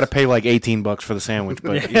one. pass. You got to pay like $18 for the sandwich,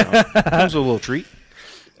 but comes with a little treat.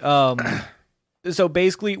 So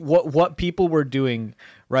basically what people were doing,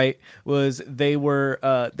 right, was they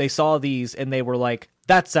saw these and they were like,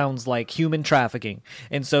 that sounds like human trafficking.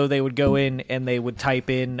 And so they would go in and they would type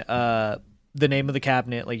in the name of the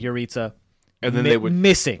cabinet, like Yuritsa, and then they would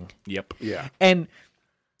missing. Yep. Yeah. And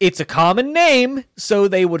it's a common name, so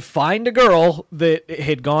they would find a girl that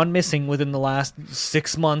had gone missing within the last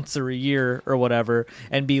 6 months or a year or whatever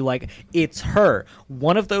and be like, it's her.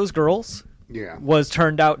 One of those girls was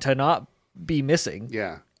turned out to not be missing.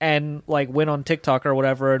 Yeah. And like went on TikTok or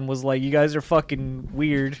whatever and was like, you guys are fucking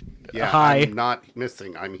weird. Yeah, Hi. I'm not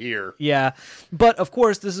missing. I'm here. Yeah. But of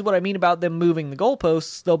course, this is what I mean about them moving the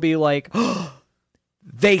goalposts. They'll be like, oh,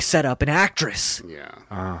 they set up an actress. Yeah.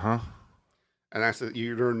 Uh-huh. And that's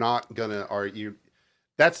you're not gonna argue.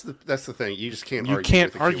 That's the thing. You just can't. You argue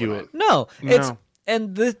can't with argue it. No, it's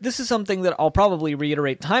and this is something that I'll probably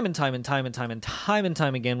reiterate time and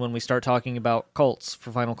time again when we start talking about cults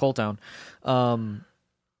for Final Cult Down.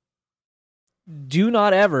 Do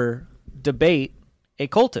not ever debate a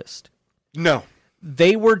cultist. No.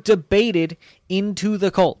 They were debated into the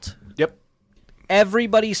cult. Yep.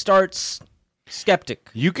 Everybody starts skeptic.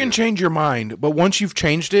 You can change your mind, but once you've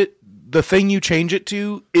changed it, the thing you change it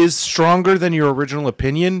to is stronger than your original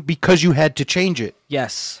opinion because you had to change it.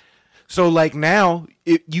 Yes. So, like, now,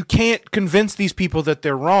 you can't convince these people that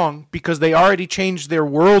they're wrong because they already changed their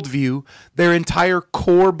worldview, their entire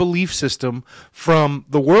core belief system from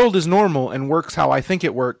the world is normal and works how I think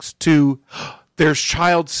it works to there's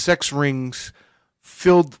child sex rings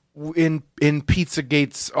filled in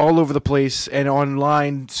Pizzagates all over the place and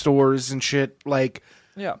online stores and shit. Like,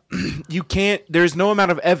 Yeah. you can't, there's no amount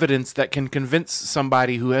of evidence that can convince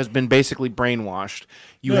somebody who has been basically brainwashed.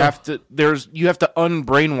 You have to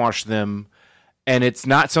unbrainwash them, and it's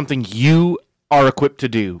not something you are equipped to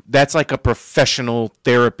do. That's like a professional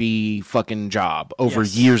therapy fucking job over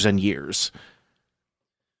years and years.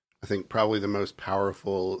 I think probably the most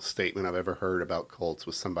powerful statement I've ever heard about cults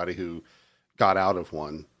was somebody who got out of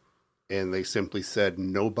one, and they simply said,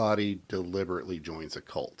 nobody deliberately joins a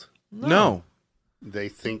cult. No. They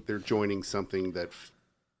think they're joining something that,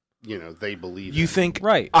 they believe You in. think,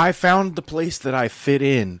 Right. I found the place that I fit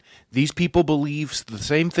in. These people believe the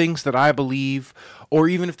same things that I believe, or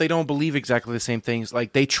even if they don't believe exactly the same things,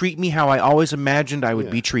 like they treat me how I always imagined I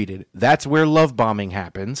would be treated. That's where love bombing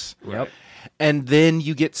happens. Yep. And then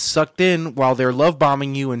you get sucked in while they're love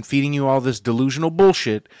bombing you and feeding you all this delusional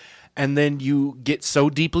bullshit. And then you get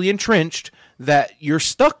so deeply entrenched that you're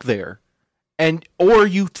stuck there, or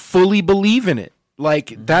you fully believe in it.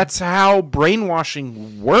 Like, that's how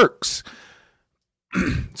brainwashing works.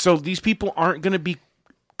 So these people aren't going to be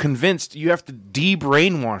convinced. You have to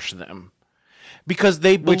de-brainwash them because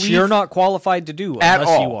they believe, Which you're not qualified to do at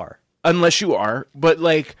unless all. you are. Unless you are, but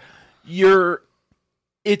like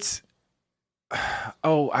it's.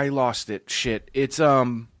 Oh, I lost it. Shit. It's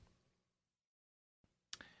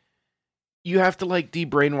You have to like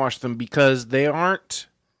de-brainwash them because they aren't.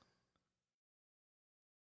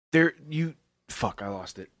 Fuck, I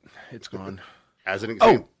lost it. It's gone. As an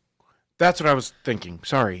example. Oh, that's what I was thinking.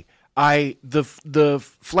 Sorry. The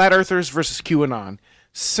Flat Earthers versus QAnon.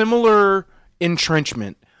 Similar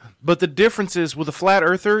entrenchment. But the difference is with a Flat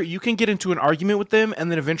Earther, you can get into an argument with them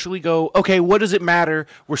and then eventually go, okay, what does it matter?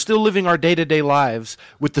 We're still living our day-to-day lives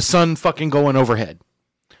with the sun fucking going overhead.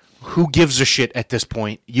 Who gives a shit at this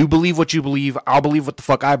point? You believe what you believe. I'll believe what the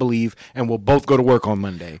fuck I believe. And we'll both go to work on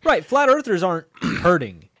Monday. Right. Flat Earthers aren't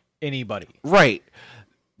hurting anybody. Right.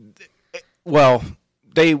 Well,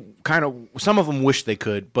 they kind of, some of them wish they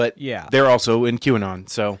could, but they're also in QAnon,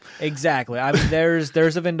 so. Exactly. I mean, there's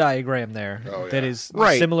a Venn diagram there that is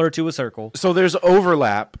similar to a circle. So there's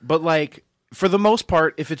overlap, but like, for the most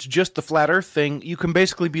part, if it's just the flat earth thing, you can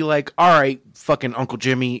basically be like, all right, fucking Uncle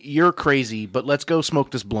Jimmy, you're crazy, but let's go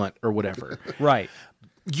smoke this blunt or whatever. Right.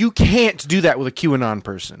 You can't do that with a QAnon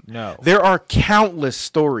person. No. There are countless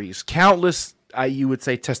stories, you would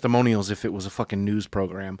say testimonials if it was a fucking news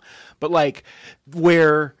program, but like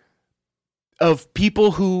where of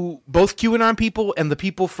people who, both QAnon people and the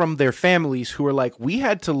people from their families who are like, we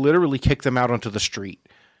had to literally kick them out onto the street.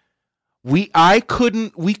 We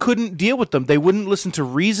couldn't deal with them. They wouldn't listen to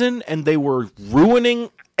reason and they were ruining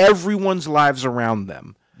everyone's lives around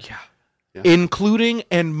them. Yeah. Including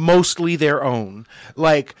and mostly their own.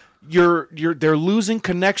 Like, they're losing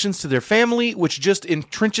connections to their family, which just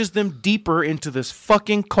entrenches them deeper into this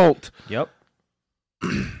fucking cult. Yep.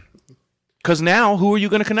 Because now, who are you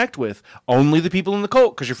going to connect with? Only the people in the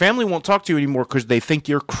cult, because your family won't talk to you anymore because they think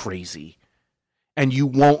you're crazy. And you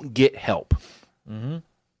won't get help. Mm-hmm.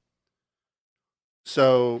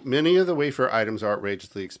 So many of the Wayfair items are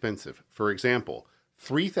outrageously expensive. For example,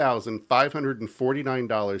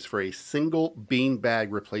 $3,549 for a single beanbag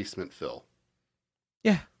replacement fill.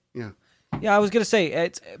 Yeah. Yeah. Yeah, I was going to say,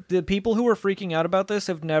 it's the people who are freaking out about this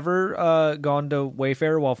have never gone to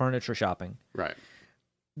Wayfair while furniture shopping. Right.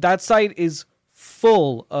 That site is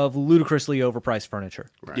full of ludicrously overpriced furniture.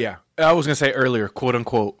 Right. Yeah. I was going to say earlier, quote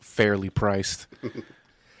unquote, fairly priced.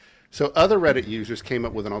 So other Reddit users came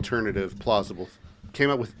up with plausible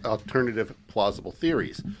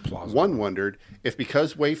theories. One wondered if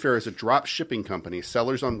because Wayfair is a drop shipping company,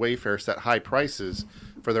 sellers on Wayfair set high prices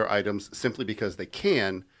for their items simply because they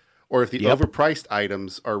can, or if the overpriced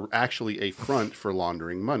items are actually a front for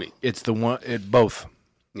laundering money. It's both.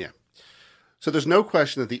 Yeah. So there's no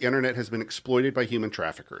question that the internet has been exploited by human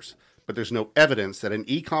traffickers, but there's no evidence that an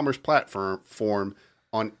e-commerce platform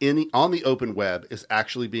on the open web is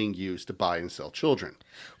actually being used to buy and sell children.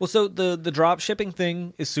 Well, so the drop shipping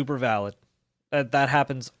thing is super valid. That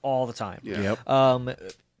happens all the time. Yeah.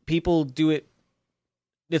 Yep. People do it.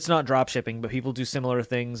 It's not drop shipping, but people do similar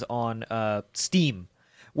things on Steam,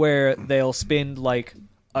 where they'll spend like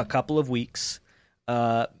a couple of weeks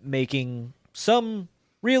making some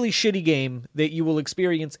really shitty game that you will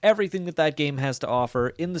experience everything that game has to offer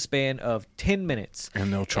in the span of 10 minutes.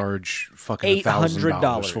 And they'll charge fucking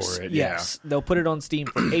 $1,000 for it. Yes. They'll put it on Steam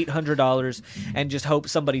for $800 and just hope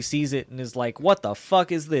somebody sees it and is like, what the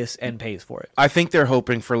fuck is this? And pays for it. I think they're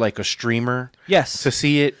hoping for like a streamer Yes. to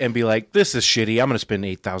see it and be like, this is shitty. I'm going to spend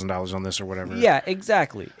 $8,000 on this or whatever. Yeah,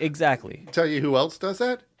 exactly. Tell you who else does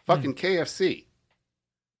that? Fucking KFC.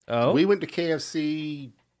 Oh? We went to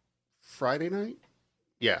KFC Friday night?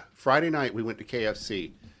 Yeah, Friday night we went to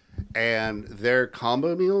KFC, and their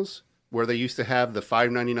combo meals, where they used to have the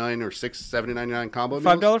 $5.99 or $7.99 combo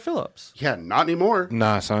meals. $5 fill-ups. Yeah, not anymore.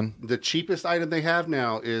 Nah, son. The cheapest item they have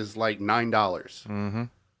now is like $9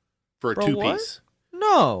 for a Bro, two-piece.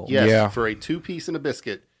 No. Yes, Yeah. for a two-piece and a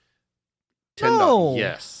biscuit. $10. No.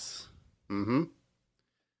 Yes. Mm-hmm.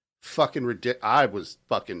 Fucking ridiculous. I was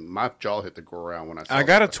fucking, my jaw hit the ground when I saw I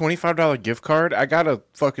got a that. $25 gift card. I got a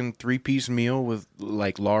fucking 3-piece meal with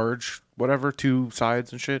like large, whatever, 2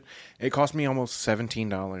 sides and shit. It cost me almost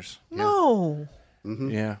 $17. No.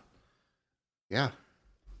 Mm-hmm. Yeah. Yeah.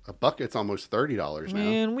 A bucket's almost $30 now.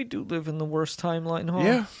 Man, we do live in the worst timeline, huh?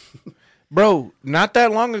 Yeah. Bro, not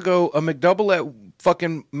that long ago, a McDouble at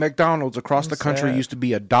fucking McDonald's across the country sad. used to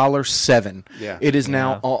be $1.07. Yeah. It is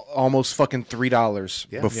now Yeah. almost fucking $3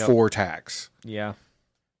 Yeah. before tax. Yeah.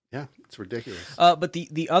 Yeah, it's ridiculous. But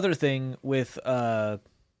the other thing with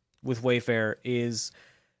Wayfair is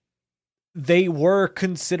they were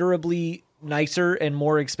considerably nicer and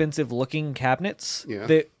more expensive looking cabinets Yeah.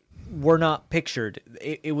 that were not pictured.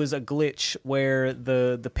 It was a glitch where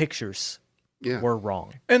the pictures Yeah. were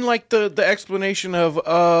wrong. And like the explanation of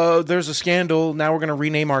there's a scandal, now we're gonna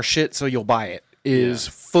rename our shit so you'll buy it is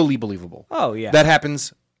fully believable. Oh yeah, That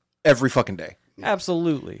happens every fucking day.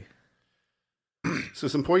 absolutely. So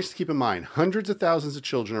some points to keep in mind. Hundreds of thousands of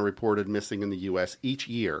children are reported missing in the U.S. each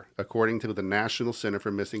year, according to the National Center for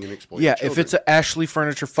Missing and Exploited Yeah, Children. if it's an Ashley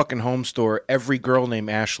Furniture fucking home store, every girl named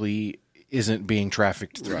Ashley isn't being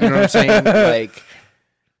trafficked. You know what I'm saying? Like,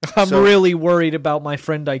 I'm So- really worried about my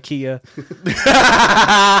friend IKEA.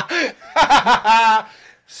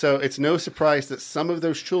 So it's no surprise that some of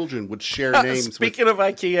those children would share names speaking of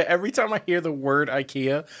IKEA, every time I hear the word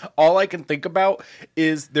IKEA, all I can think about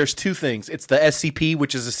is there's 2 things. It's the SCP,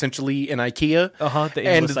 which is essentially an IKEA, The and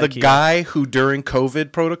endless the IKEA. guy who during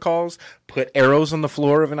COVID protocols put arrows on the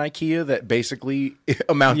floor of an IKEA that basically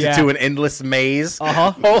amounted Yeah. to an endless maze.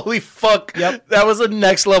 Uh-huh. Holy fuck. Yep. That was a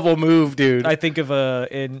next level move, dude. I think of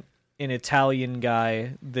an Italian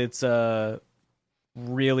guy that's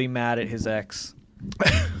really mad at his ex.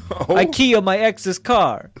 IKEA my ex's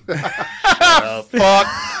car. Fuck.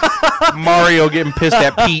 Mario getting pissed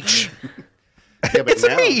at Peach. Yeah, but It's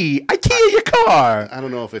now, me. IKEA your car. I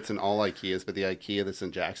don't know if it's in all IKEAs, but the IKEA that's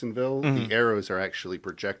in Jacksonville, the arrows are actually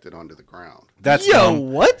projected onto the ground. That's Yo,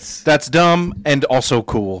 dumb. what? That's dumb and also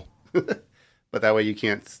cool. But that way you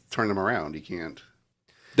can't turn them around. You can't.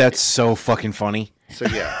 That's so fucking funny. So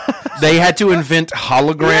yeah. They had to invent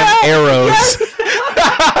hologram arrows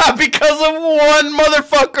because of one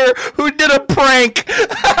motherfucker who did a prank.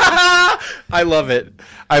 I love it.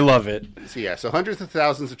 I love it. So hundreds of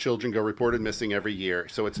thousands of children go reported missing every year.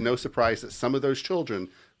 So it's no surprise that some of those children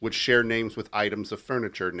would share names with items of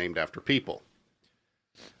furniture named after people.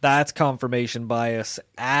 That's confirmation bias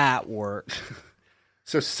at work.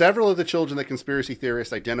 So several of the children that conspiracy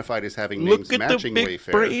theorists identified as having names Look at the matching big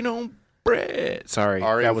Wayfair brain on bread. Sorry,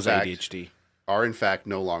 Are that in was fact- ADHD. are in fact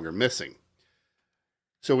no longer missing.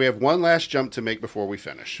 So we have one last jump to make before we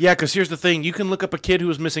finish. Yeah, because here's the thing. You can look up a kid who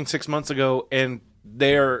was missing 6 months ago, and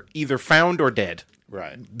they're either found or dead.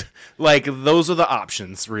 Right. Like, those are the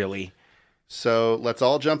options, really. So let's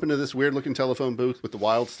all jump into this weird-looking telephone booth with the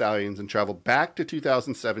Wild Stallions and travel back to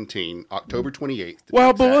 2017, October 28th. to be Wow,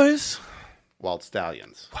 exact. boys. Wild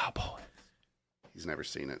Stallions. Wow, boys. He's never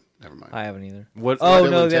seen it. Never mind. I haven't either. What? Oh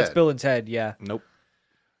Bill no, and that's Ted. Bill and Ted. Yeah. Nope.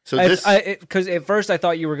 So this... Because at first I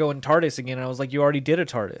thought you were going TARDIS again. And I was like, you already did a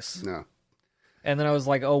TARDIS. No. And then I was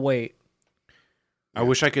like, oh wait. I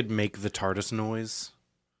wish I could make the TARDIS noise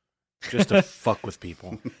just to fuck with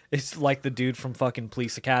people. It's like the dude from fucking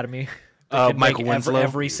Police Academy. that could Michael make Winslow?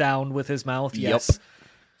 every sound with his mouth. Yep. Yes.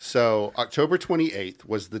 So October 28th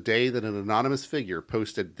was the day that an anonymous figure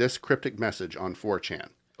posted this cryptic message on 4chan.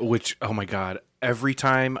 Which, oh my God, every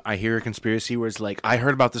time I hear a conspiracy where it's like, I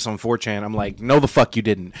heard about this on 4chan, I'm like, no, the fuck you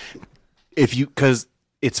didn't. Because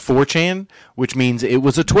it's 4chan, which means it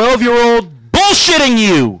was a 12-year-old bullshitting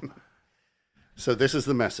you. So this is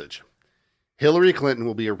the message. Hillary Clinton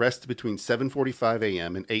will be arrested between 7:45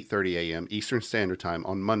 a.m. and 8:30 a.m. Eastern Standard Time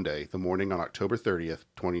on Monday, the morning on October 30th,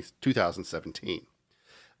 2017.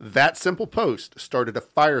 That simple post started a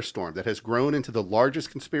firestorm that has grown into the largest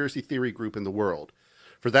conspiracy theory group in the world.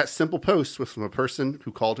 For that simple post was from a person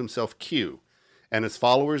who called himself Q, and his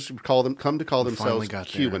followers would come to call themselves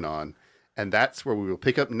QAnon. And that's where we will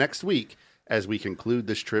pick up next week as we conclude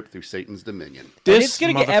this trip through Satan's dominion. It's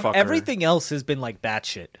gonna get everything else has been like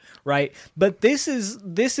batshit, right? But this is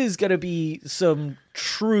gonna be some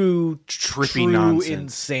trippy nonsense,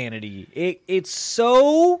 insanity. It's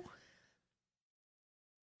so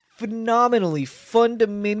phenomenally,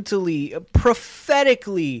 fundamentally,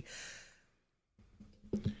 prophetically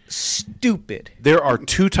stupid. There are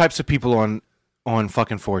two types of people on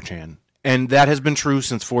fucking 4chan, and that has been true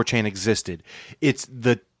since 4chan existed. It's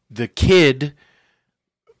the kid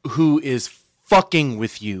who is fucking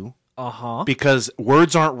with you because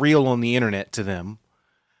words aren't real on the internet to them,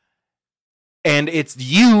 and it's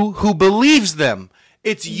you who believes them.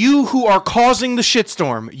 It's you who are causing the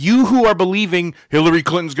shitstorm. You who are believing Hillary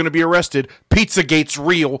Clinton's going to be arrested. Pizzagate's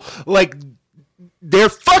real. Like, they're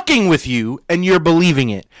fucking with you, and you're believing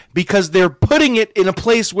it because they're putting it in a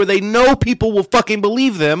place where they know people will fucking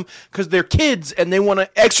believe them because they're kids and they want to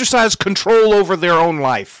exercise control over their own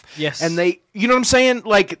life. Yes. And they, you know what I'm saying?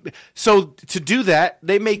 Like, so to do that,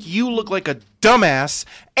 they make you look like a dumbass,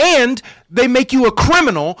 and they make you a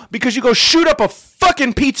criminal because you go shoot up a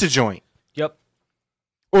fucking pizza joint. Yep.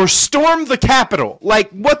 Or storm the Capitol. Like,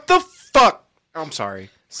 what the fuck? I'm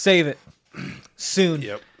sorry. Save it. Soon.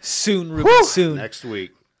 Yep. Soon, Ruben, soon. Next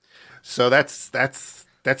week. So that's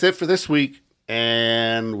it for this week.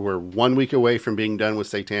 And we're 1 week away from being done with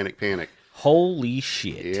Satanic Panic. Holy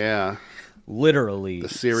shit. Yeah. Literally. The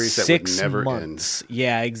series that would never end.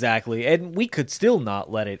 Yeah, exactly. And we could still not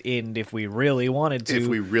let it end if we really wanted to. If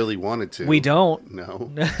we really wanted to. We don't.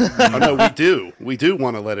 No. Oh, no, we do. We do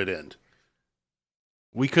want to let it end.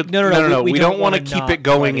 We could. No. We don't want to keep it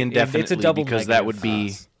going indefinitely it's a double because that would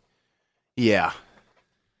be. Yeah.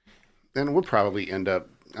 And we'll probably end up.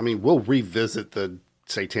 I mean, we'll revisit the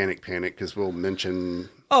Satanic Panic because we'll mention.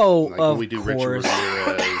 Oh, like, of when we do course. Richard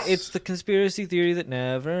Ramirez. It's the conspiracy theory that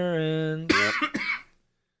never ends. Yep.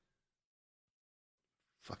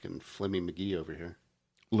 Fucking Flemmy McGee over here.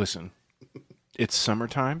 Listen, it's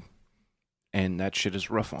summertime, and that shit is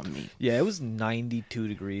rough on me. Yeah, it was 92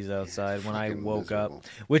 degrees outside when I woke miserable. up.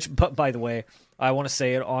 Which, by the way, I want to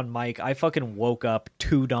say it on mic. I fucking woke up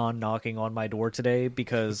to Dawn knocking on my door today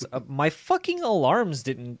because my fucking alarms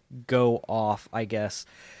didn't go off, I guess.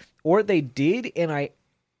 Or they did, and I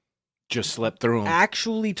just slept through them.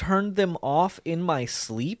 Actually turned them off in my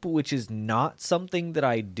sleep, which is not something that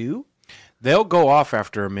I do. They'll go off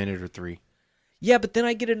after a minute or three. Yeah, but then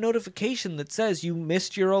I get a notification that says you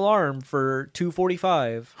missed your alarm for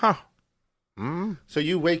 2:45. Huh. So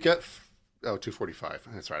you wake up. 2:45.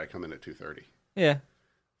 That's right. I come in at 2:30. Yeah.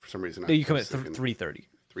 For some reason. You come at 3:30.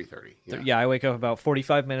 3:30. Yeah, I wake up about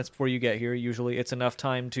 45 minutes before you get here. Usually it's enough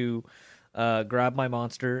time to grab my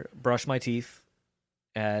monster, brush my teeth,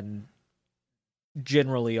 and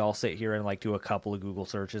generally I'll sit here and do a couple of Google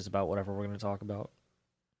searches about whatever we're going to talk about.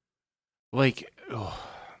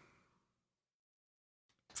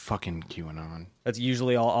 Fucking QAnon. That's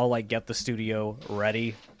usually I'll get the studio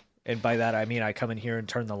ready, and by that I mean I come in here and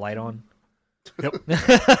turn the light on.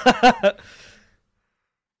 Yep.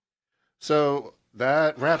 So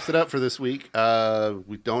that wraps it up for this week.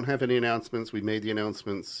 We don't have any announcements. We made the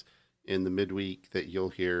announcements in the midweek that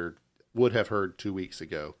would have heard 2 weeks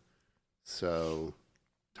ago. So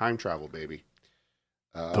time travel, baby.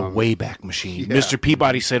 The Wayback Machine. Yeah. Mr.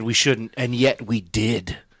 Peabody said we shouldn't, and yet we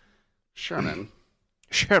did. Sherman.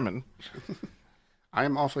 I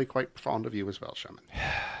am awfully quite fond of you as well, Sherman.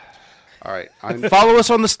 All right. Follow us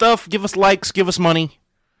on the stuff. Give us likes. Give us money.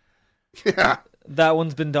 Yeah. That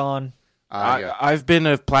one's been Dawn. Yeah. I've been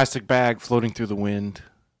a plastic bag floating through the wind.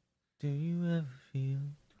 Do you ever feel...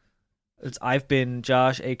 I've been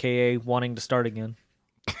Josh, a.k.a. wanting to start again.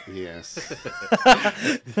 Yes.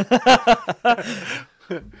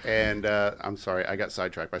 And I'm sorry, I got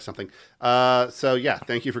sidetracked by something. So yeah,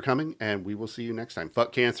 thank you for coming, and we will see you next time.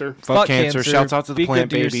 Fuck cancer. Fuck cancer. Shouts out to the Be plant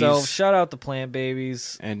good to babies. yourself. Shout out the plant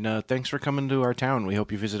babies. And thanks for coming to our town. We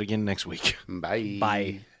hope you visit again next week. Bye.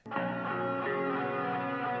 Bye.